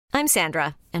I'm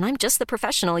Sandra, and I'm just the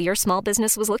professional your small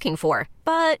business was looking for.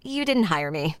 But you didn't hire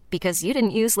me because you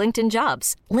didn't use LinkedIn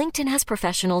Jobs. LinkedIn has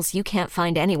professionals you can't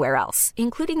find anywhere else,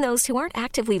 including those who aren't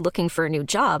actively looking for a new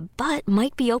job, but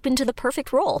might be open to the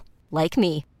perfect role, like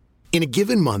me. In a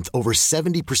given month, over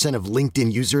 70% of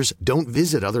LinkedIn users don't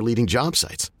visit other leading job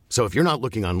sites. So if you're not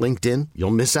looking on LinkedIn,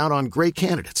 you'll miss out on great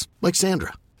candidates like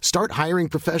Sandra. Start hiring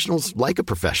professionals like a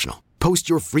professional. Post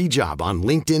your free job on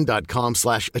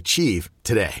linkedin.com/achieve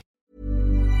today.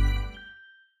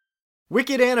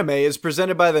 Wicked Anime is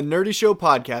presented by the Nerdy Show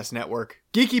Podcast Network.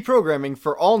 Geeky programming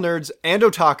for all nerds and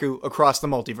otaku across the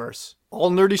multiverse.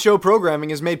 All Nerdy Show programming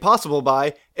is made possible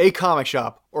by A Comic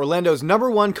Shop, Orlando's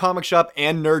 #1 comic shop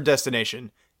and nerd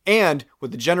destination, and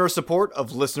with the generous support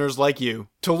of listeners like you.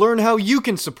 To learn how you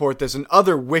can support this and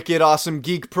other wicked awesome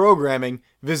geek programming,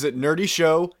 visit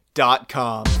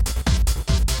nerdyshow.com.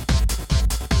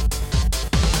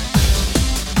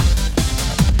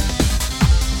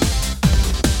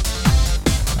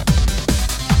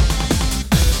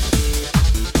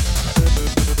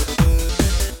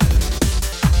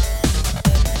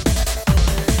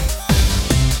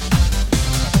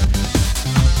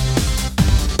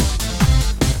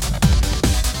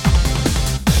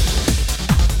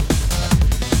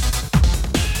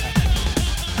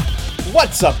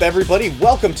 What's up, everybody?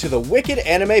 Welcome to the Wicked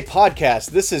Anime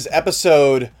Podcast. This is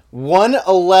episode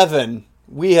 111.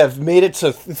 We have made it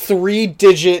to 3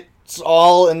 digits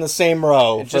all in the same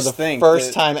row for the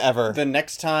first time ever. The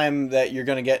next time that you're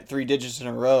going to get 3 digits in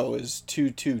a row is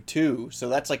 222. So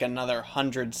that's like another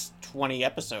 120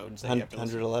 episodes.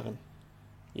 111.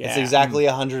 Yeah. It's exactly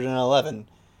 111.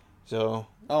 So.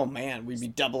 Oh, man. We'd be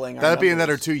doubling our That'd be numbers.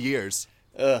 another 2 years.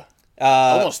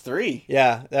 Almost 3.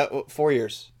 Yeah, 4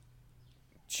 years.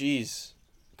 Jeez.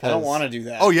 I don't want to do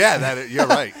that. Oh yeah, you're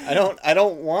right. I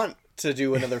don't want to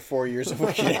do another 4 years of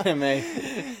Wicked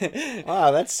Anime.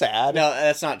 Wow, that's sad. No,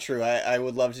 that's not true. I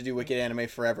would love to do Wicked Anime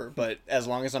forever, but as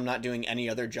long as I'm not doing any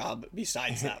other job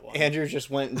besides that one. Andrew just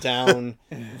went down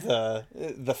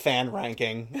the fan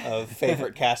ranking of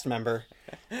favorite cast member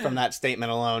from that statement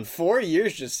alone. 4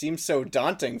 years just seems so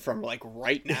daunting from like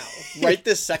right now. Right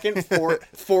this second,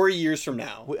 4 years from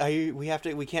now.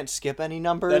 We can't skip any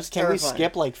numbers. That's Can terrifying. we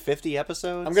skip like 50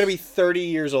 episodes? I'm gonna be 30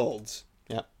 years old.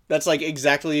 Yep. That's like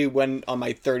exactly when on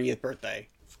my 30th birthday.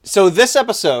 So this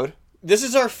episode, this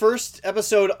is our first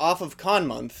episode off of Con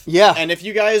Month. Yeah. And if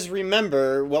you guys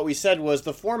remember, what we said was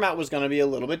the format was going to be a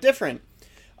little bit different.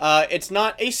 It's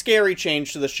not a scary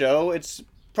change to the show. It's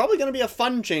probably going to be a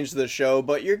fun change to the show,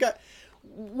 but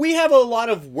we have a lot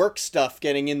of work stuff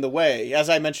getting in the way. As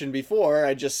I mentioned before,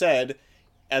 I just said,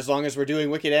 as long as we're doing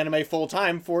Wicked Anime full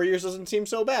time, 4 years doesn't seem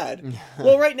so bad.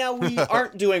 Well, right now we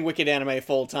aren't doing Wicked Anime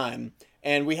full time.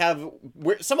 And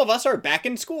some of us are back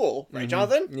in school, right,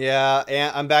 Jonathan? Yeah,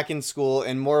 and I'm back in school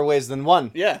in more ways than one.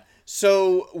 Yeah.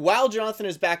 So while Jonathan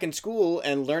is back in school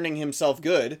and learning himself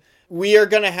good, we are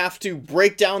going to have to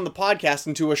break down the podcast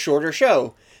into a shorter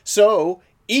show. So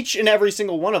each and every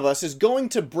single one of us is going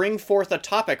to bring forth a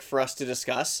topic for us to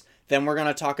discuss. Then we're going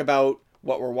to talk about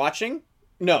what we're watching.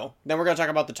 No, then we're going to talk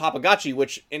about the Topagachi,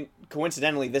 which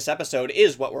coincidentally this episode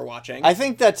is what we're watching. I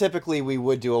think that typically we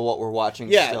would do what we're watching.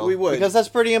 Yeah, still, we would. because that's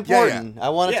pretty important. Yeah. I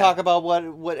want to talk about what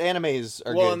animes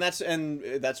are well, good. and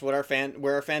that's what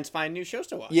where our fans find new shows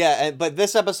to watch. Yeah, but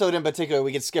this episode in particular,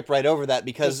 we could skip right over that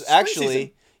because It's spring actually,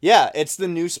 season. yeah, it's the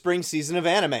new spring season of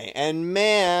anime, and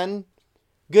man,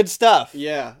 good stuff.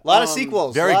 Yeah, a lot of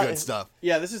sequels. Very good stuff.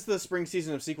 Yeah, this is the spring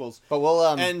season of sequels. But we'll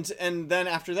and then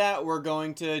after that, we're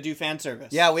going to do fan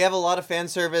service. Yeah, we have a lot of fan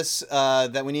service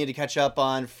that we need to catch up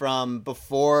on from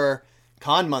before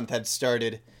Con Month had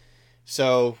started.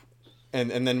 So, and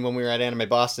then when we were at Anime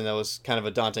Boston, that was kind of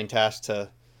a daunting task to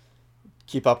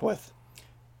keep up with.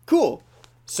 Cool.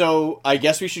 So I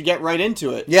guess we should get right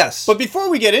into it. Yes. But before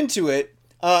we get into it,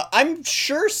 I'm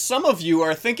sure some of you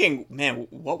are thinking, man,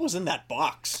 what was in that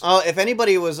box? If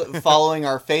anybody was following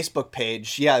our Facebook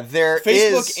page, yeah,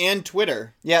 Facebook and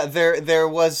Twitter. Yeah, there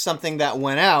was something that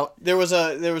went out. There was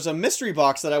a mystery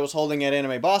box that I was holding at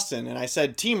Anime Boston, and I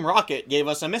said Team Rocket gave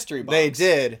us a mystery box. They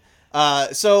did.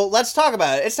 So let's talk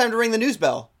about it. It's time to ring the news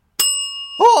bell.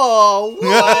 Oh,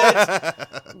 what?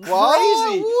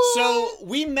 Crazy. What? So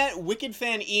we met Wicked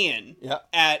fan Ian Yep.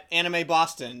 at Anime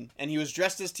Boston, and he was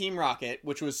dressed as Team Rocket,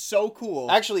 which was so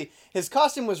cool. Actually, his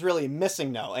costume was really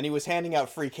missing, though, and he was handing out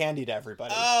free candy to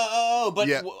everybody. But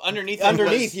Yeah.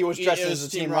 underneath he was dressed as a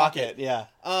Team Rocket. Yeah.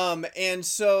 And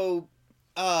so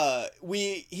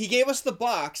he gave us the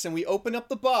box, and we opened up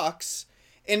the box,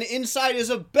 and inside is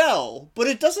a bell, but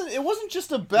it wasn't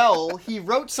just a bell. He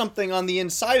wrote something on the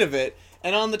inside of it,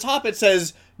 and on the top it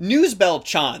says News Bell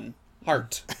Chan.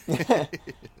 Heart.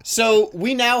 So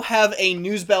we now have a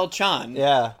Newsbell-chan.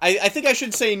 Yeah. I think I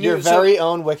should say Your very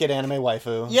own wicked anime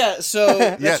waifu. Yeah, so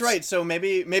that's Yes. right. So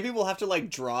maybe we'll have to like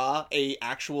draw a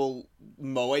actual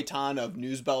Moe-tan of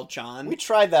Newsbell-chan. We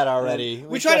tried that already.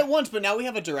 We tried it once, but now we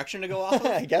have a direction to go off of.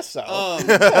 I guess so.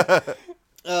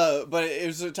 But it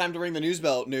was time to ring the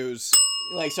Newsbell news.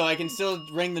 Like, so I can still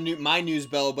ring my news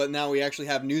bell, but now we actually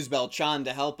have Newsbell-chan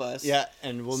to help us. yeah,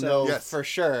 and we'll So- know Yes. for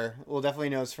sure. We'll definitely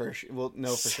know We'll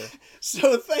know for sure.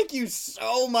 So thank you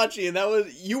so much, Ian.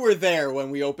 You were there when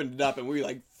we opened it up, and we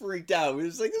like freaked out. We were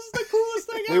just like, this is the coolest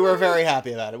thing ever. We were very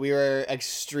happy about it. We were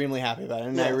extremely happy about it,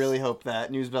 and I Yes. really hope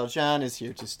that Newsbell-chan is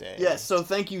here to stay. Yes, so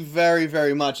thank you very,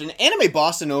 very much. And Anime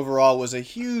Boston overall was a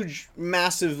huge,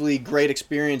 massively great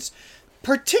experience,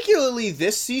 particularly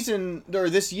this season or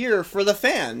this year for the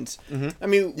fans. I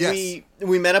mean, Yes.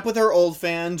 we met up with our old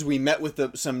fans, we met with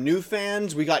some new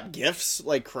fans, we got gifts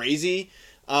like crazy,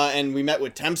 and we met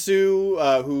with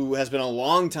Temsu, who has been a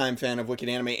longtime fan of Wicked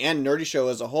Anime and Nerdy Show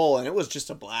as a whole, and it was just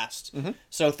a blast.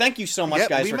 So thank you so much, Yep,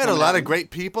 guys. we for met a coming lot out. of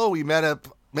great people. We met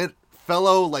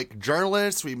fellow like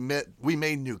journalists. We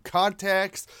made new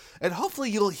contacts, and hopefully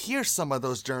you'll hear some of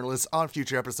those journalists on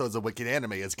future episodes of Wicked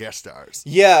Anime as guest stars.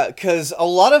 Yeah, because a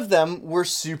lot of them were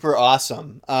super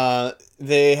awesome.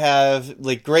 They have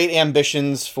like great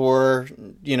ambitions for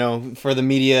the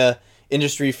media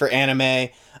industry, for anime.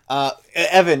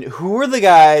 Evan, who were the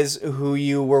guys who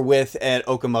you were with at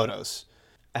Okamoto's?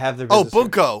 I have their Oh, business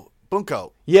card.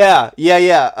 Bunko. Yeah.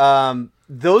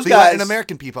 Those The guys, Latin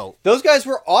American people. those guys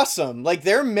were awesome. Like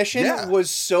their mission Yeah. was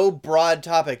so broad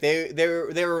topic. They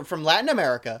were from Latin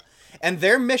America, and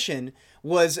their mission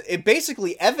was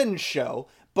basically Evan's show,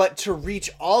 but to reach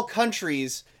all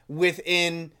countries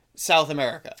within South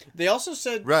America. They also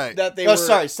said Right. that they Oh, were...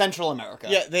 sorry, Central America.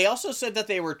 Yeah, they also said that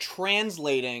they were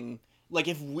translating, like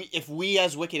if we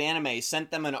as Wicked Anime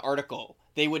sent them an article,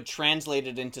 they would translate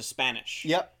it into Spanish.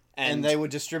 Yep. And they would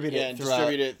distribute Yeah, it and throughout.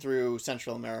 distribute it through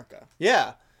Central America.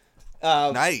 Yeah.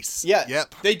 Nice. yeah.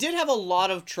 Yep. They did have a lot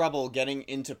of trouble getting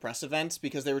into press events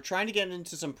because they were trying to get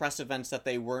into some press events that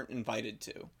they weren't invited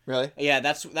to. Really? Yeah,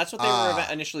 that's what they were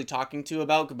initially talking to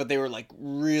about, but they were like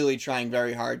really trying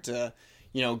very hard to,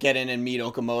 get in and meet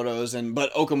Okamoto's,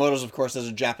 but Okamoto's, of course, as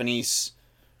a Japanese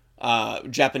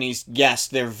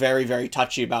guest, they're very, very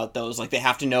touchy about those. Like, they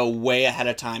have to know way ahead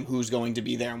of time who's going to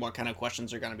be there and what kind of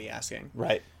questions they're going to be asking.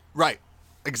 Right. Right.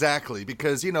 Exactly.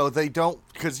 Because,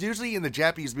 because usually in the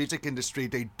Japanese music industry,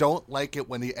 they don't like it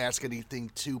when they ask anything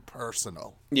too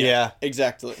personal. Yeah.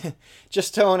 Exactly.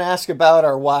 Just don't ask about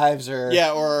our wives or...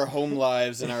 Yeah, or our home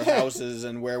lives and our houses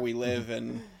and where we live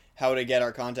and how to get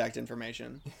our contact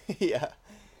information. yeah.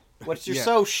 What's your Yeah.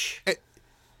 soch?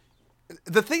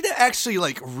 The thing that actually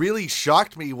really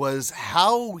shocked me was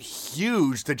how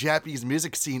huge the Japanese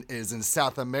music scene is in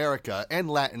South America and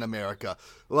Latin America.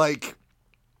 Like,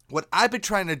 what I've been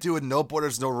trying to do in No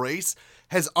Borders, No Race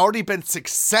has already been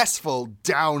successful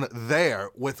down there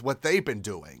with what they've been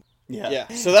doing. Yeah.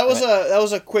 So that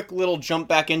was a quick little jump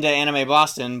back into Anime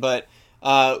Boston, but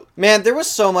Man, there was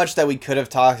so much that we could have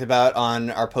talked about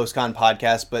on our post-con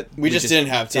podcast, but we just didn't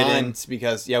have time.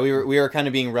 Because we were kind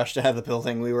of being rushed out of the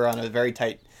building. We were on a very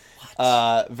tight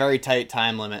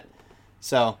time limit.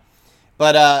 So,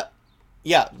 but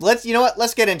yeah,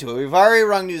 let's get into it. We've already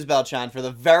rung Newsbell-chan for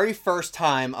the very first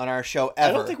time on our show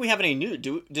ever. I don't think we have any news.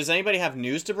 Does anybody have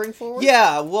news to bring forward?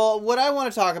 Yeah, well, what I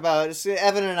want to talk about is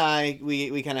Evan and I,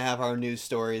 we kind of have our news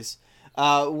stories.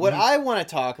 What I want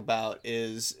to talk about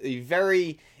is a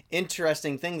very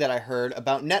interesting thing that I heard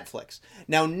about Netflix.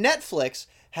 Now, Netflix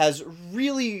has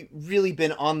really, really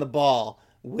been on the ball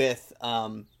with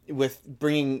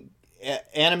bringing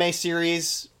anime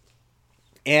series,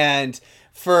 and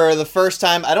for the first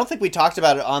time, I don't think we talked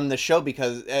about it on the show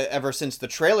because ever since the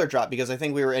trailer dropped, because I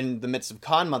think we were in the midst of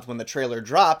Con Month when the trailer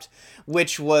dropped,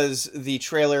 which was the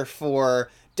trailer for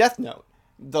Death Note,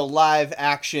 the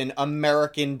live-action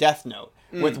American Death Note,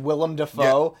 with Willem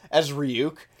Dafoe as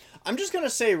Ryuk. I'm just going to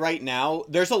say right now,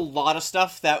 there's a lot of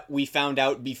stuff that we found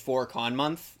out before Con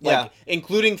Month,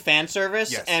 including fan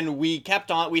service, Yes. and we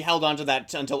held on to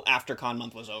that until after Con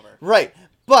Month was over. Right.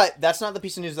 But that's not the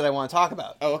piece of news that I want to talk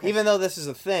about. Oh, okay. Even though this is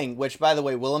a thing, which, by the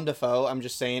way, Willem Dafoe, I'm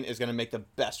just saying, is going to make the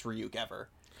best Ryuk ever.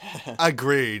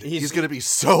 Agreed. He's going to be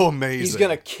so amazing. He's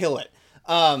going to kill it.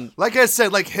 Like I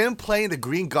said, him playing the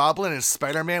Green Goblin and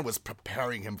Spider-Man was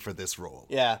preparing him for this role.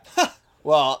 Yeah.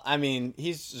 Well, I mean,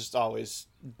 he's just always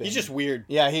been... He's just weird.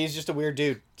 Yeah, he's just a weird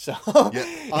dude. So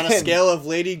Yeah. On a scale of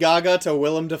Lady Gaga to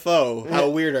Willem Dafoe, how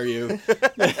weird are you?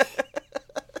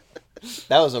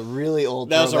 That was a really old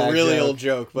That was a throwback really joke. old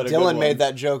joke, but a good Dylan one. made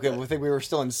that joke. I think we were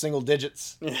still in single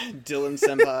digits. Dylan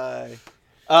Senpai.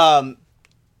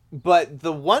 But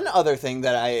the one other thing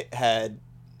that I had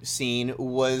seen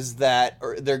was that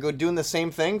they're doing the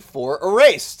same thing for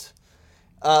Erased.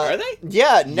 Are they?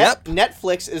 Yeah, Yep.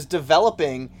 Netflix is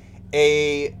developing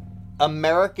a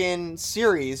American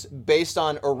series based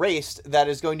on Erased that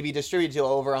is going to be distributed to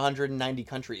over 190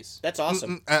 countries. That's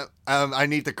awesome. I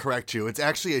need to correct you. It's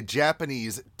actually a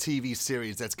Japanese TV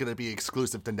series that's going to be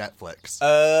exclusive to Netflix.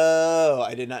 Oh,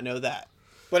 I did not know that.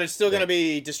 But it's still going to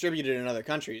be distributed in other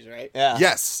countries, right? Yeah.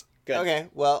 Yes. Good. Okay,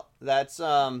 well, that's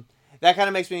that kind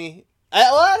of makes me.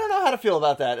 I don't know how to feel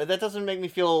about that. That doesn't make me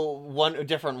feel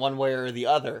different one way or the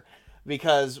other,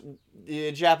 because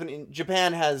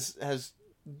Japan has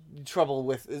trouble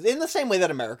with, in the same way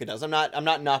that America does. I'm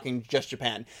not knocking just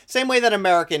Japan. Same way that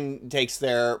American takes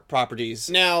their properties.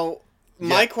 Now,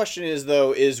 my question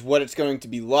is what it's going to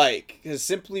be like,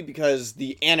 simply because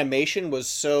the animation was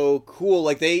so cool.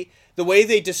 Like the way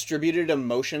they distributed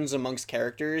emotions amongst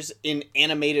characters in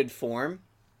animated form.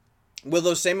 Will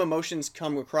those same emotions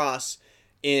come across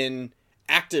in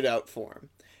acted out form?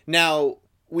 Now,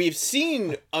 we've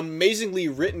seen amazingly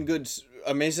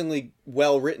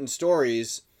well written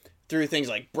stories through things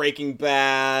like Breaking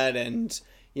Bad and,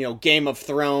 Game of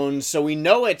Thrones. So we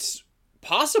know it's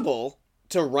possible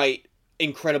to write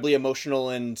incredibly emotional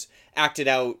and acted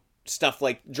out stuff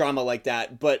like drama like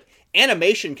that, but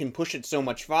animation can push it so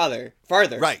much farther.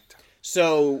 Right.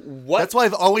 So what? That's why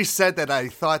I've always said that I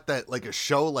thought that like a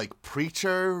show like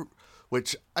Preacher,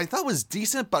 which I thought was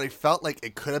decent, but I felt like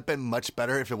it could have been much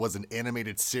better if it was an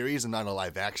animated series and not a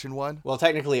live action one. Well,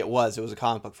 technically it was a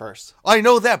comic book first. I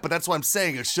know that, but that's what I'm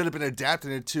saying. It should have been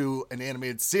adapted into an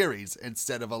animated series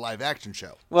instead of a live action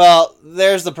show. Well,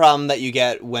 there's the problem that you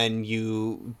get when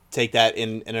you take that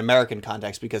in an American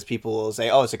context, because people will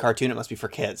say, oh, it's a cartoon, it must be for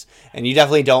kids. And you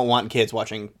definitely don't want kids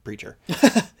watching Preacher.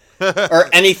 Or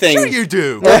anything. Sure you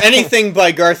do. Or anything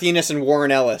by Garth Ennis and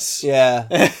Warren Ellis. Yeah.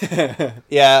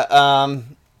 Yeah.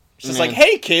 It's just like,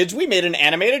 hey kids, we made an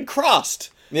animated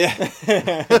Crossed. Yeah.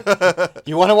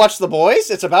 You want to watch The Boys?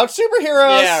 It's about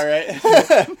superheroes. Yeah,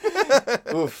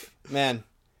 right. Oof, man.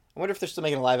 I wonder if they're still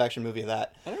making a live action movie of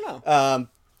that. I don't know.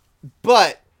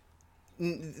 But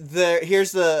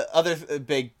here's the other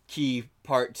big key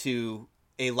part to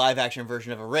a live action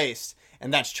version of Erased,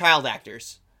 and that's child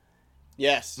actors.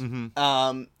 Yes.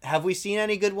 Mm-hmm. Have we seen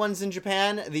any good ones in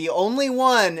Japan? The only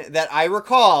one that I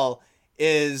recall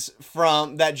is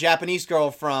from that Japanese girl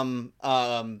from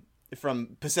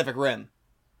Pacific Rim.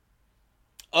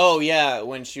 Oh yeah,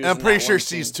 when she was. I'm in pretty that sure one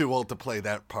she's scene. too old to play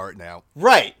that part now.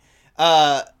 Right.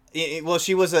 Well,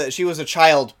 she was a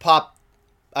child pop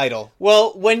idol.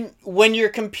 Well, when your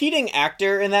competing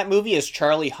actor in that movie is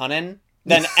Charlie Hunnam,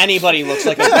 then anybody looks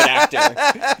like a good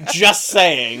actor. Just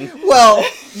saying. Well,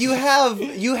 you have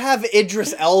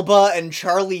Idris Elba and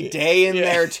Charlie Day in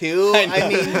there too.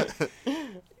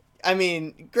 I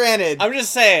mean, granted. I'm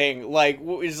just saying, like,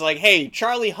 it's like, hey,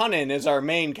 Charlie Hunnam is our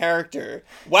main character.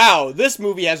 Wow, this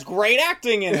movie has great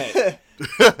acting in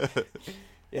it.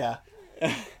 Yeah.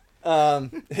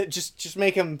 Just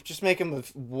make him a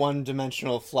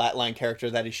one-dimensional flatline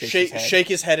character that he shakes his head. Shake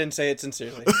his head and say it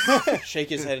sincerely. Shake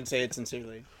his head and say it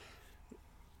sincerely.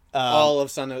 All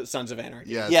of Sons of Anarchy.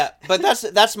 Yes. Yeah, but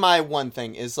that's my one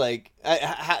thing is like,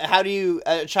 how do you,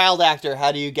 a child actor,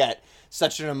 how do you get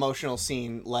such an emotional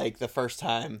scene like the first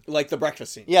time? Like the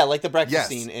breakfast scene. Yeah, like the breakfast Yes.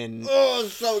 scene in... Oh,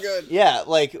 so good. Yeah,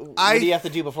 like, what do you have to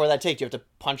do before that take? Do you have to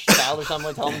punch the child or something?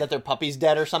 Like, tell them that their puppy's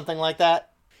dead or something like that?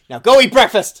 Now go eat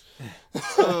breakfast!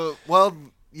 Well,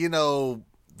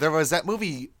 there was that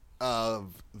movie, not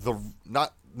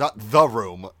The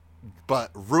Room,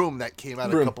 but Room that came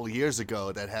out a couple years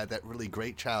ago that had that really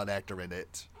great child actor in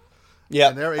it. Yeah,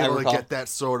 And they're able to get that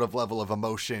sort of level of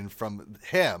emotion from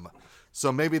him. So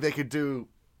maybe they could do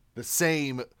the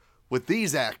same with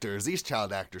these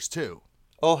child actors too.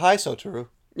 Oh, hi, Sotoro.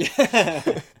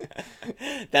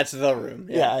 That's The Room.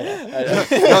 Yeah.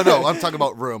 No, I'm talking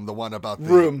about Room, the one about the...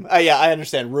 Room. Yeah, I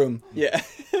understand. Room. Yeah.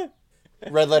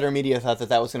 Red Letter Media thought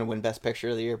that was going to win Best Picture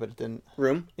of the Year, but it didn't.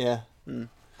 Room? Yeah.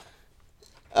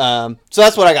 So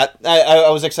that's what I got. I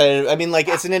was excited. I mean, like,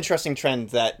 it's an interesting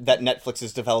trend that Netflix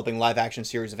is developing live action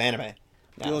series of anime.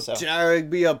 You'll daring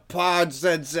be a pod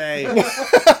sensei.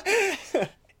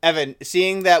 Evan,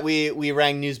 seeing that we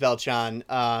rang Newsbell-chan,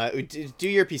 do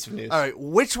your piece of news. All right,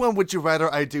 which one would you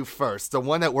rather I do first? The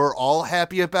one that we're all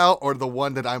happy about, or the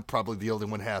one that I'm probably the only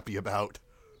one happy about?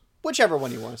 Whichever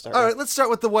one you want to start All with. right, let's start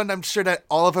with the one I'm sure that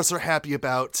all of us are happy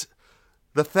about.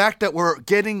 The fact that we're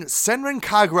getting Senran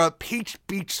Kagura Peach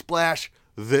Beach Splash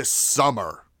this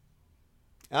summer.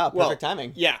 Perfect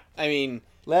timing. Yeah, I mean,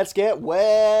 Let's get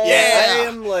wet. I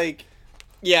am like,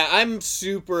 I'm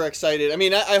super excited. I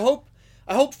mean, I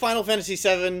hope Final Fantasy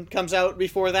VII comes out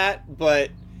before that, but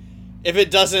if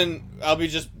it doesn't, I'll be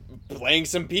just playing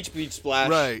some Peach Beach Splash.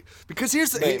 Right. Because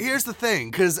here's the thing.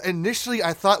 Because initially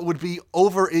I thought it would be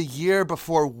over a year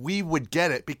before we would get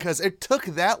it because it took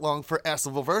that long for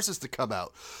Estival Versus to come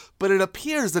out. But it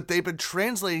appears that they've been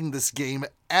translating this game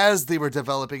as they were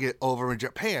developing it over in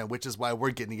Japan, which is why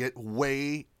we're getting it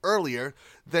way earlier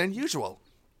than usual.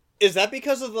 Is that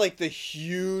because of like the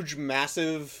huge,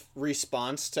 massive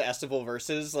response to Estival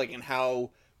Versus, like, and how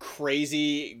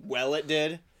crazy well it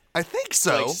did? I think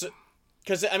so.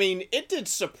 Because, I mean, it did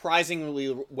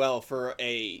surprisingly well for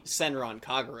a Senran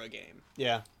Kagura game.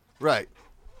 Yeah. Right.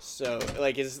 So,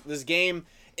 like, is this game...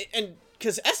 And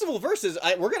because Estival Versus,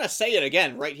 we're going to say it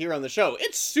again right here on the show,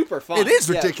 it's super fun. It is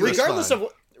ridiculous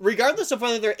regardless of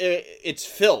whether it's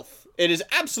filth. It is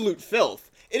absolute filth.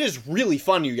 It is really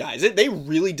fun, you guys. They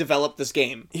really developed this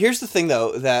game. Here's the thing,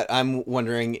 though, that I'm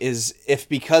wondering is if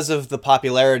because of the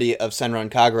popularity of Senran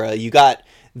Kagura, you got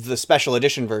the special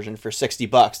edition version for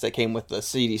 $60 that came with the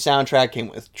CD soundtrack, came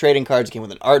with trading cards, came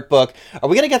with an art book. Are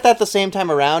we going to get that the same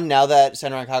time around now that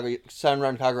Senran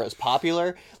Kagura is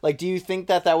popular? Like, do you think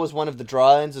that was one of the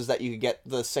draw-ins, is that you could get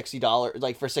the $60,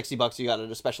 like for $60 you got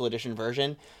a special edition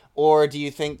version? Or do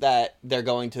you think that they're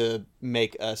going to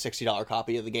make a $60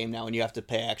 copy of the game now and you have to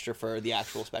pay extra for the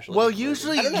actual special edition? Well,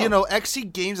 usually, XC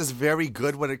Games is very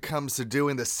good when it comes to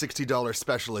doing the $60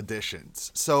 special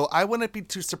editions. So I wouldn't be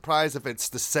too surprised if it's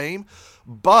the same,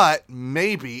 but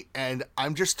maybe, and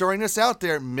I'm just throwing this out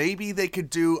there, maybe they could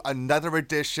do another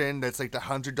edition that's like the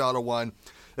 $100 one.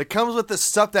 It comes with the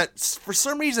stuff that, for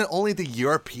some reason, only the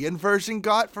European version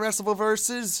got for Estival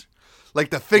Versus. Like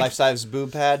the life-size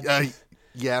boob pad?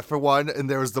 Yeah, for one, and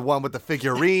there was the one with the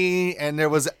figurine, and there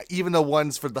was even the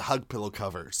ones for the hug pillow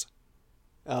covers.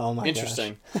 Oh my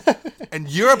Interesting. And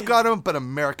Europe got them, but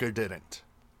America didn't.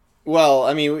 Well,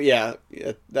 I mean, yeah,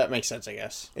 that makes sense, I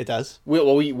guess. It does.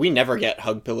 We never get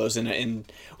hug pillows in it,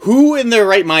 and who in their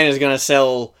right mind is going to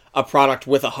sell a product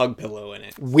with a hug pillow in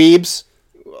it? Weebs?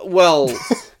 Well,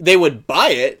 they would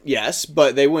buy it, yes,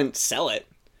 but they wouldn't sell it.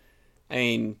 I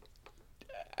mean,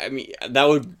 that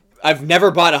would... I've never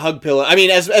bought a hug pillow. I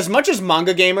mean, as much as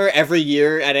Manga Gamer every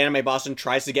year at Anime Boston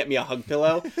tries to get me a hug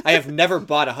pillow, I have never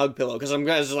bought a hug pillow because I'm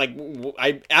just like,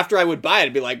 after I would buy it,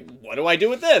 I'd be like, what do I do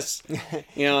with this?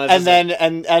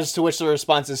 And as to which the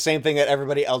response is same thing that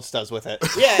everybody else does with it.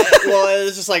 Yeah, well,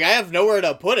 it's just like I have nowhere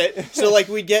to put it. So like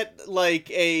we'd get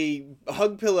like a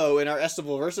hug pillow in our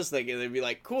Estival Versus thing, and they'd be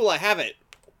like, cool, I have it.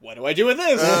 What do I do with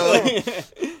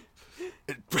this?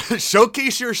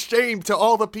 Showcase your shame to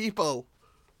all the people.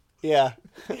 Yeah.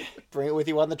 Bring it with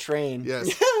you on the train.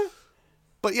 Yes.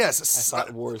 But yes. I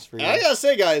thought wars for you. I gotta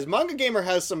say, guys, Manga Gamer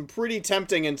has some pretty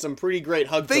tempting and some pretty great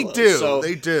hug pillows.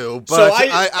 They do. But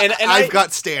I've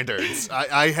got standards.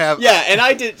 I have. Yeah, and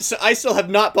I still have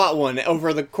not bought one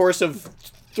over the course of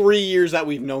 3 years that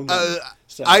we've known them.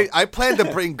 So. I plan to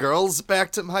bring girls back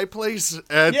to my place,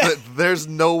 and there's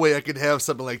no way I could have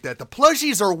something like that. The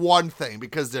plushies are one thing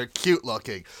because they're cute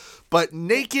looking. But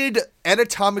naked,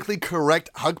 anatomically correct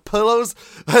hug pillows,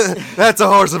 that's a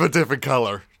horse of a different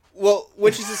color. Well,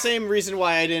 which is the same reason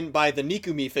why I didn't buy the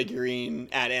Nikumi figurine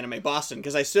at Anime Boston,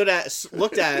 because I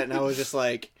looked at it and I was just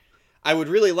like, I would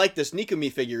really like this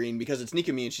Nikumi figurine because it's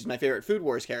Nikumi and she's my favorite Food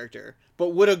Wars character.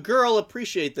 But would a girl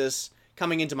appreciate this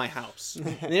coming into my house?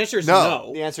 And the answer is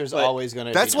no. The answer is always going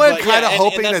to be That's why I'm kind of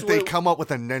hoping that they come up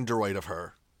with a Nendoroid of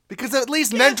her. Because at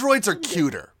least Nendoroids are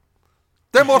cuter.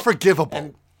 They're more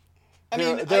forgivable. I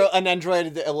mean, an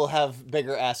android that will have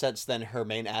bigger assets than her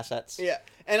main assets. Yeah,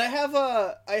 and I have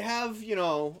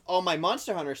all my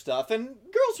Monster Hunter stuff, and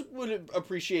girls would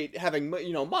appreciate having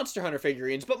Monster Hunter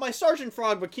figurines. But my Sergeant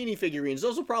Frog bikini figurines,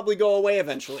 those will probably go away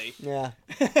eventually. Yeah.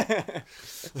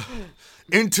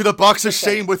 Into the box of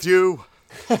shame with you.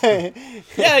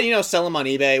 Yeah, sell them on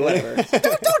eBay, whatever.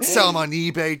 Don't sell them on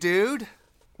eBay, dude.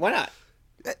 Why not?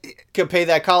 Could pay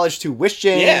that college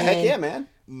tuition. Yeah, heck yeah, man.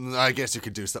 I guess you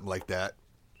could do something like that.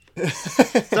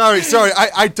 Sorry.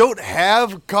 I don't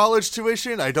have college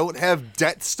tuition. I don't have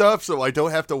debt stuff, so I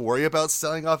don't have to worry about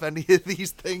selling off any of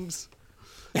these things.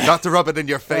 Not to rub it in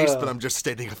your face, but I'm just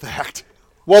stating a fact.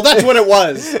 Well, that's what it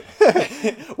was.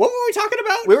 What were we talking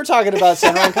about? We were talking about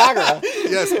Senran Kagura.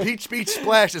 Yes, Peach Beach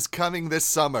Splash is coming this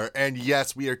summer, and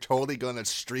yes, we are totally going to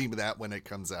stream that when it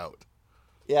comes out.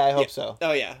 Yeah, I hope so.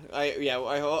 Oh yeah,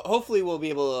 hopefully we'll be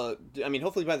able to. I mean,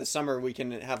 hopefully by the summer we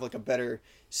can have like a better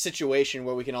situation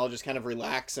where we can all just kind of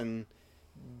relax and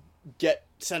get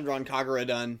Senran Kagura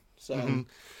done. So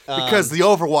Because the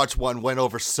Overwatch one went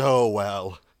over so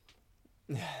well.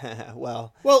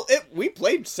 Well, we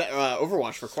played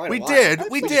Overwatch for quite a We while. did.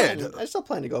 We did. I still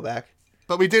plan to go back.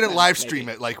 But we didn't live stream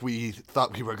it like we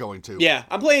thought we were going to. Yeah,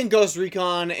 I'm playing Ghost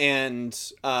Recon and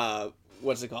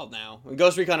what's it called now?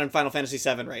 Ghost Recon and Final Fantasy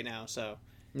VII right now. So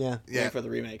Yeah. waiting for the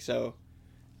remake. So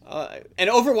and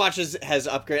Overwatch has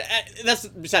upgraded. That's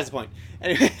besides the point.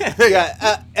 Anyway,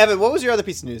 Yeah. Evan, what was your other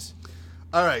piece of news?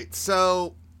 All right,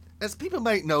 so as people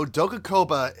might know,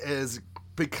 Dogakoba has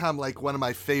become like one of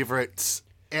my favorite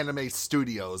anime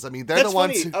studios. I mean, they're that's the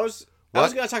ones funny. who... I was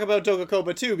What? going to talk about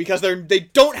Dogakoba too because they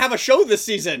don't have a show this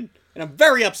season, and I'm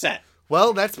very upset.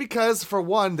 Well, that's because, for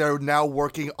one, they're now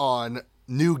working on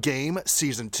New Game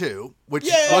Season 2, which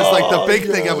Yay! was like the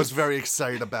big thing I was very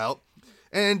excited about.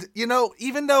 And, you know,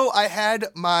 even though I had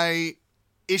my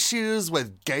issues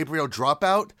with Gabriel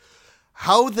Dropout,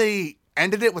 how they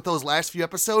ended it with those last few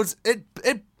episodes, it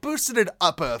boosted it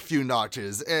up a few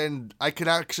notches, and I could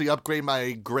actually upgrade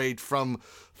my grade from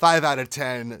 5 out of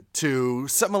 10 to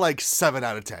something like 7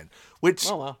 out of 10. Which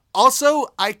also,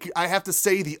 I have to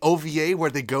say, the OVA where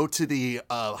they go to the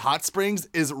hot springs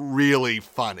is really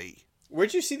funny.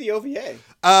 Where'd you see the OVA?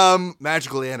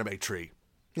 Magical Anime Tree.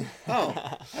 Oh,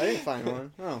 I didn't find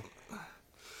one. Oh,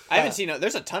 I haven't seen.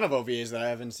 There's a ton of OVAs that I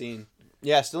haven't seen.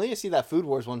 Yeah, still need to see that Food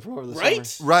Wars one from over the Right?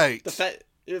 summer. Right.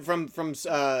 From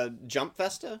Jump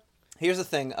Festa. Here's the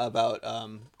thing about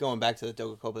going back to the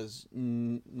Dogakoba's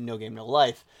No Game No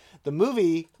Life. The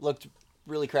movie looked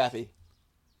really crappy.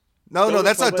 No,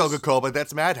 that's not Dogakoba's- Dogakoba.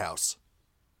 That's Madhouse.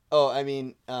 Oh, I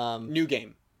mean, New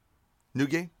Game. New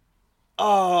Game?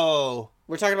 oh.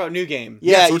 We're talking about New Game.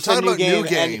 Yeah, Yes, we're you said talking New about New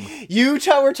Game. Game. And you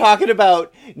were talking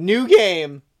about New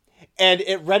Game, and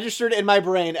it registered in my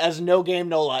brain as No Game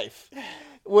No Life,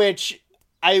 which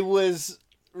I was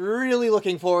really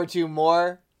looking forward to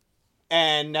more.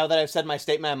 And now that I've said my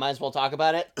statement, I might as well talk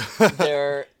about it.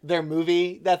 Their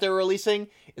movie that they're releasing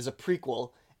is a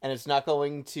prequel, and it's not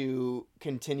going to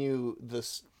continue the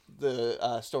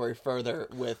story further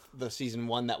with the season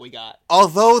 1 that we got.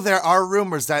 Although there are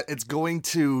rumors that it's going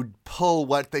to pull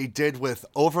what they did with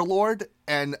Overlord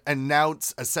and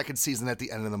announce a second season at the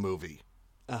end of the movie.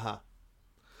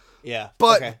 Yeah.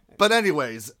 But okay. but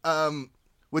anyways,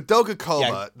 with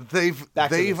Dogakoba, back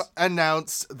to they've this.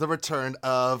 announced the return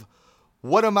of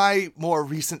one of my more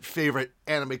recent favorite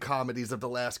anime comedies of the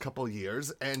last couple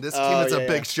years, and this came as a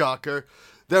big shocker.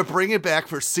 They're bringing back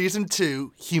for season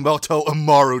 2 Himoto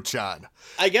Umaru-chan.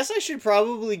 I guess I should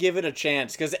probably give it a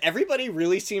chance because everybody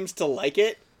really seems to like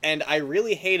it, and I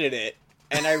really hated it,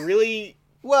 and I really.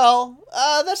 Well,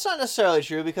 that's not necessarily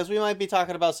true because we might be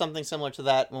talking about something similar to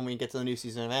that when we get to the new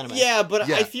season of anime. Yeah, but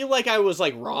Yeah. I feel like I was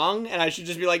like wrong, and I should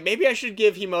just be like, maybe I should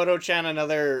give Himoto-chan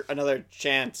another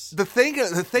chance. The thing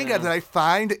that I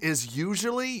find is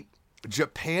usually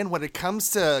Japan, when it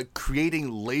comes to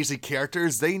creating lazy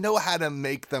characters, they know how to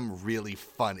make them really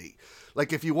funny.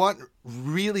 Like, if you want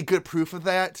really good proof of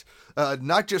that,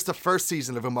 not just the first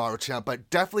season of Umaru-chan,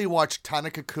 but definitely watch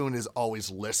Tanaka-kun is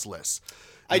Always Listless.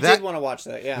 I did want to watch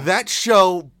that, yeah. That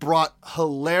show brought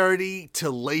hilarity to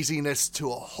laziness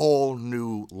to a whole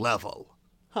new level.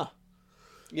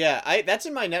 Yeah, that's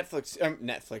in my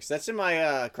Netflix. That's in my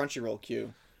Crunchyroll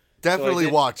queue. Definitely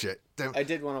did- watch it. I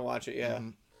did want to watch it, yeah.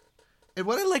 And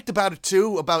what I liked about it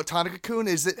too, about Tanaka-kun,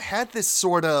 is it had this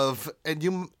sort of, and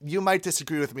you might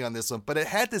disagree with me on this one, but it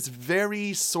had this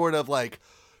very sort of like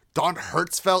Don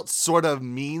Hertzfeldt sort of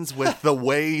means with the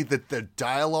way that the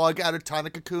dialogue out of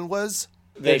Tanaka-kun was.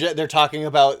 They're talking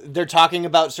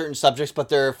about certain subjects, but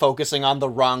they're focusing on the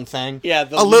wrong thing. Yeah,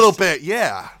 A little bit,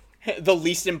 yeah. the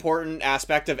least important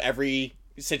aspect of every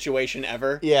situation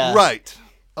ever. Yeah. Right.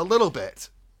 A little bit.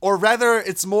 Or rather,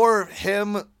 it's more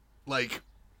him, like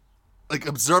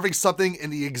observing something in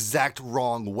the exact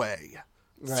wrong way.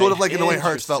 Right. Sort of like in the way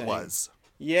Interesting. Hertzfeldt was.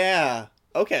 Yeah.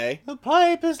 Okay. The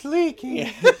pipe is leaking.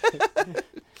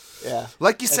 Yeah.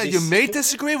 Like you said, he you may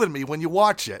disagree with me when you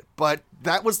watch it, but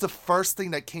that was the first thing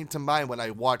that came to mind when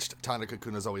I watched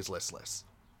Tanaka-kun is Always Listless.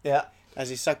 Yeah. As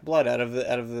he sucked blood out of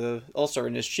the ulcer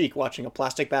in his cheek, watching a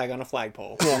plastic bag on a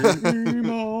flagpole.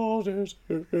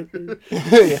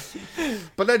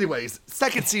 But anyways,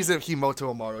 second season of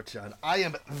Himoto Umaru-chan. I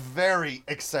am very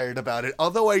excited about it,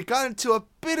 although I got into a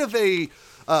bit of a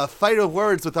fight of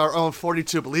words with our own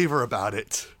 42 Believer about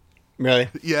it. Really?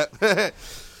 Yeah.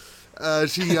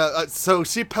 So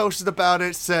she posted about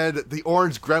it, said the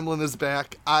orange gremlin is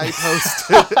back. I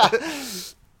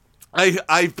posted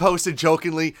I posted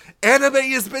jokingly, anime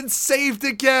has been saved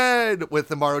again, with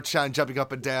the Umaru-chan jumping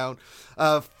up and down.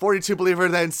 42 Believer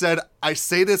then said, I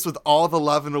say this with all the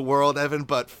love in the world, Evan,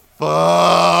 but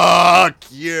Fuck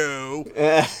you.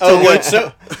 Oh, good.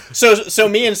 So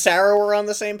me and Sarah were on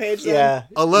the same page then? Yeah.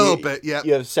 A little bit, yeah.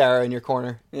 You have Sarah in your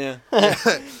corner. Yeah.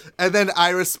 And then I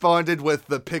responded with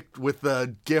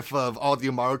the gif of all the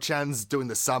Umaru-chans doing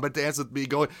the samba dance with me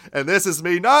going, and this is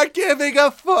me not giving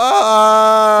a fuck.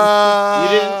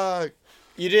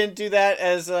 You didn't do that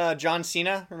as John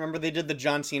Cena? Remember they did the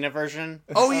John Cena version?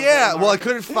 Oh yeah. Well, I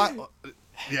couldn't find.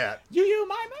 Yeah. You,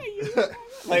 my.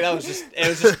 Like it was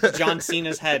just John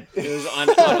Cena's head. It was on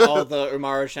all the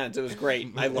Umaru chants. It was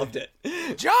great. I loved it.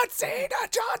 John Cena.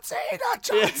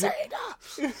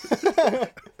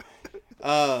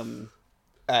 All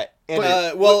right.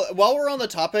 Well, while we're on the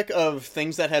topic of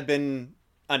things that have been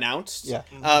announced,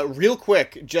 real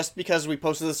quick, just because we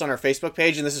posted this on our Facebook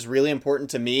page, and this is really important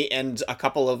to me and a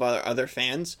couple of other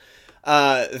fans,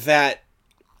 that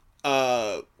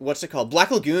what's it called? Black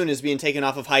Lagoon is being taken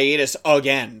off of hiatus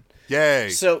again. Yay.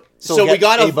 So we'll we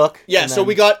got a book. Yeah, and so then-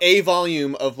 we got a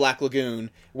volume of Black Lagoon,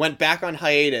 went back on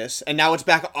hiatus, and now it's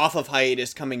back off of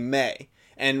hiatus coming May.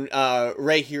 And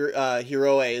Rei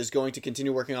Hiroe is going to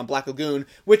continue working on Black Lagoon,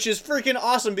 which is freaking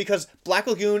awesome because Black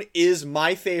Lagoon is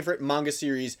my favorite manga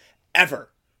series ever.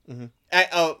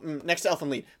 Mm-hmm. Next to Elfen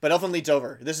Lied, but Elfen Lied's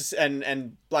over. This is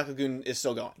and Black Lagoon is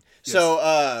still going.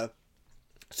 Yes.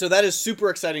 So that is super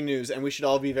exciting news, and we should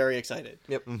all be very excited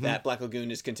that Black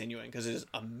Lagoon is continuing because it is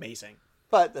amazing.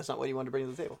 But that's not what you want to bring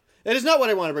to the table. That is not what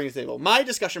I want to bring to the table. My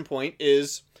discussion point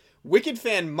is Wicked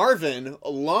fan Marvin,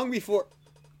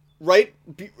 right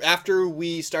after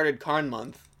we started Karn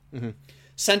Month,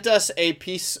 sent us a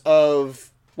piece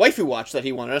of Waifu Watch that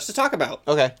he wanted us to talk about.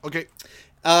 Okay.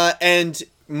 And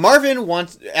Marvin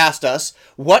asked us,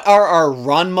 what are our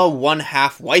Ranma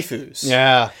 1/2 waifus?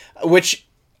 Yeah. Which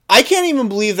I can't even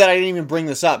believe that I didn't even bring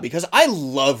this up because I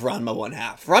love Ranma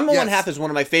 1/2. Ranma 1/2 is one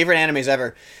of my favorite animes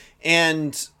ever.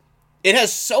 And it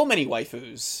has so many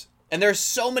waifus. And there's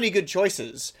so many good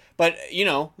choices. But,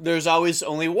 there's always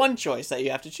only one choice that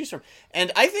you have to choose from.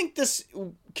 And I think this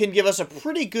can give us a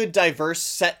pretty good diverse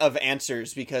set of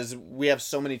answers because we have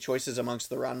so many choices amongst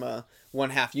the Ranma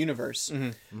 1/2 universe.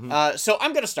 So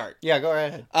I'm going to start. Yeah, go right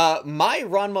ahead. My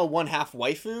Ranma 1/2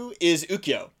 waifu is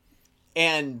Ukyo.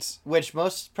 And Which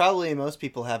most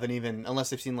people haven't even, unless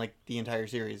they've seen like the entire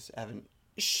series, haven't.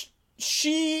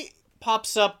 she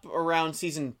pops up around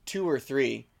season 2 or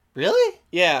 3. Really?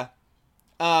 Yeah.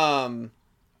 I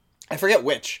forget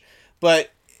which,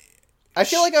 but I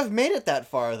feel like I've made it that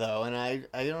far though, and I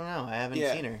don't know. I haven't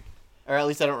Yeah. seen her, or at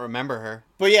least I don't remember her.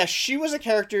 But yeah, she was a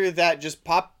character that just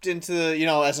popped into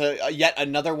as a yet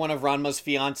another one of Ranma's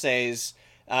fiancés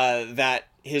that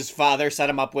his father set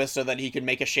him up with so that he could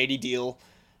make a shady deal,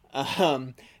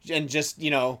 and just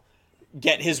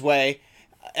get his way.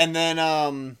 And then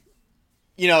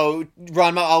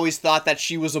Ranma always thought that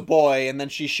she was a boy, and then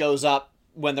she shows up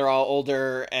when they're all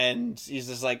older, and he's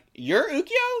just like, "You're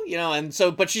Ukyo?" And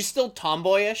so, but she's still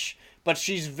tomboyish, but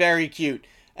she's very cute.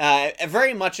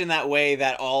 Very much in that way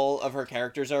that all of her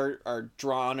characters are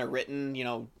drawn or written.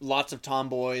 Lots of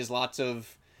tomboys, lots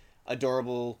of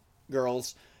adorable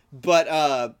girls. But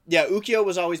Ukyo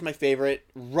was always my favorite,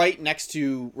 right next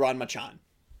to Ranma-chan,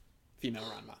 female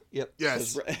Ranma. Yep.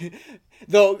 Yes.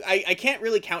 Though I can't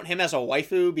really count him as a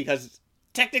waifu because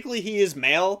technically he is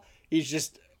male. He's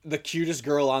just the cutest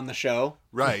girl on the show.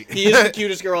 Right. He is the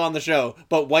cutest girl on the show,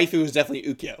 but waifu is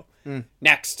definitely Ukyo.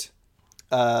 Next.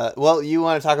 Well, you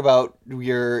want to talk about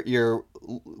your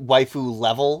waifu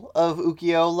level of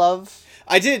Ukyo love?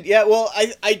 I did, yeah. Well,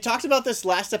 I talked about this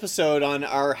last episode on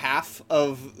our half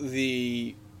of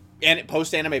the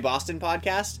post-Anime Boston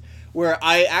podcast, where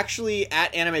I actually,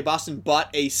 at Anime Boston,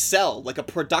 bought a cell, like a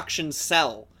production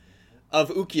cell of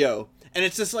Ukyo. And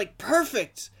it's this,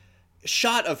 perfect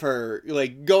shot of her,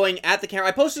 going at the camera.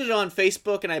 I posted it on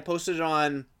Facebook, and I posted it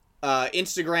on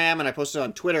Instagram, and I posted it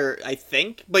on Twitter, I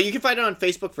think. But you can find it on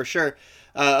Facebook for sure,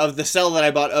 of the cell that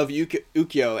I bought of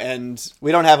Ukyo. And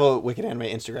We don't have a Wicked Anime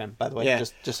Instagram, by the way. Yeah.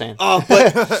 Just saying. But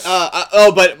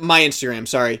my Instagram,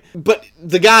 sorry. But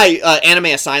the guy, Anime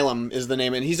Asylum is the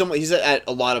name, and he's at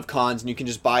a lot of cons, and you can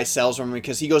just buy cells from him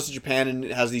because he goes to Japan and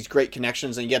has these great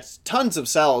connections, and he gets tons of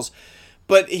cells.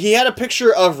 But he had a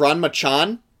picture of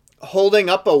Ranma-chan holding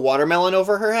up a watermelon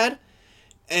over her head,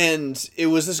 and it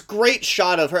was this great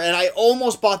shot of her, and I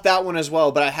almost bought that one as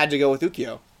well, but I had to go with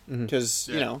Ukyo. Because,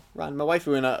 Ranma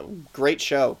waifu in a great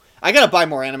show. I gotta buy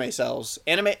more anime cells.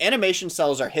 Animation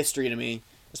cells are history to me,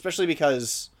 especially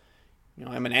because,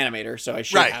 I'm an animator, so I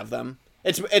should have them.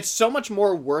 It's so much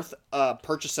more worth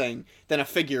purchasing than a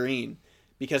figurine,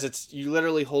 because it's you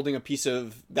literally holding a piece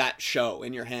of that show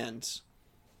in your hands.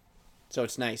 So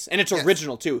it's nice. And it's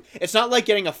original, too. It's not like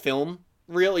getting a film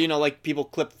reel, like people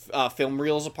clip film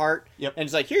reels apart. Yep. And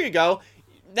it's like, here you go.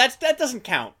 That doesn't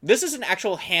count. This is an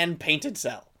actual hand-painted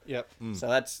cell. Yep. So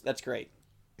that's great.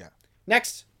 Yeah.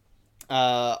 Next.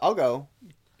 I'll go.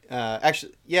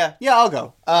 Actually, yeah, I'll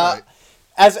go. Right.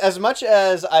 As much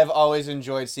as I've always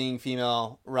enjoyed seeing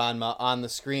female Ranma on the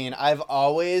screen, I've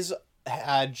always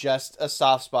had just a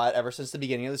soft spot ever since the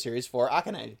beginning of the series for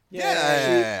Akane.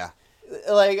 Yeah.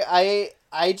 Like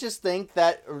I just think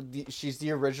that she's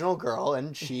the original girl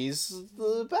and she's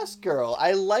the best girl.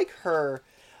 I like her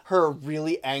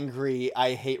really angry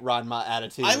I hate Ranma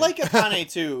attitude. I like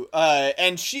Akane too.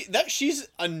 And she's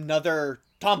another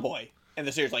tomboy in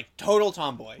the series, like total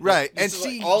tomboy. Right, This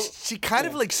and is, like, she kind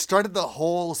of like started the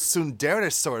whole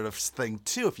tsundere sort of thing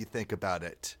too, if you think about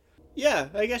it. Yeah,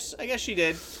 I guess she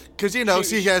did. Because,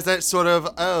 she has that sort of,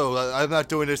 I'm not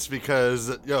doing this because,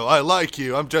 I like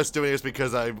you. I'm just doing this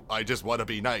because I just want to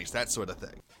be nice, that sort of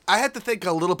thing. I had to think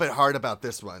a little bit hard about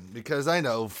this one because I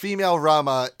know female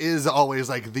Rama is always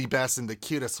like the best and the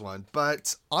cutest one.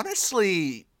 But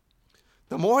honestly,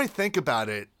 the more I think about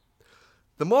it,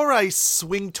 the more I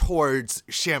swing towards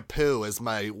Shampoo as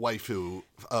my waifu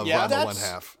of Rama one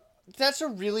half. That's a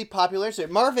really popular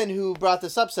series. Marvin, who brought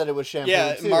this up, said it was Shampoo.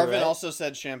 Yeah, too, Marvin right? also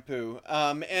said Shampoo.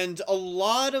 And a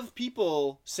lot of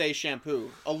people say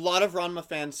Shampoo. A lot of Ranma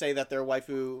fans say that their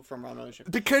waifu from Ranma is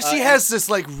Shampoo. Because she has this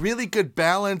like really good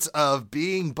balance of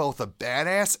being both a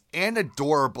badass and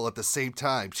adorable at the same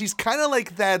time. She's kind of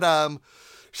like that.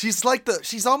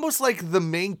 She's almost like the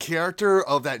main character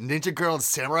of that Ninja Girl and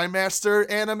Samurai Master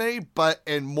anime, but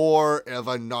in more of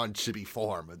a non-chibi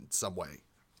form in some way.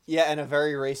 Yeah, and a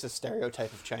very racist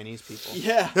stereotype of Chinese people.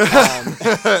 Yeah.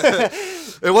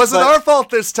 It wasn't our fault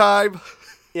this time.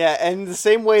 Yeah, and the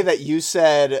same way that you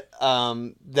said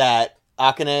that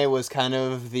Akane was kind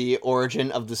of the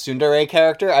origin of the tsundere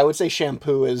character, I would say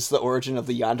Shampoo is the origin of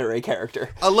the yandere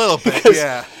character. A little bit,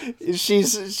 yeah.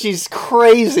 She's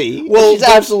crazy. Well, she's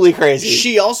absolutely crazy.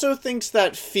 She also thinks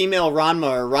that female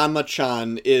Ranma, or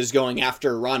Ranma-chan, is going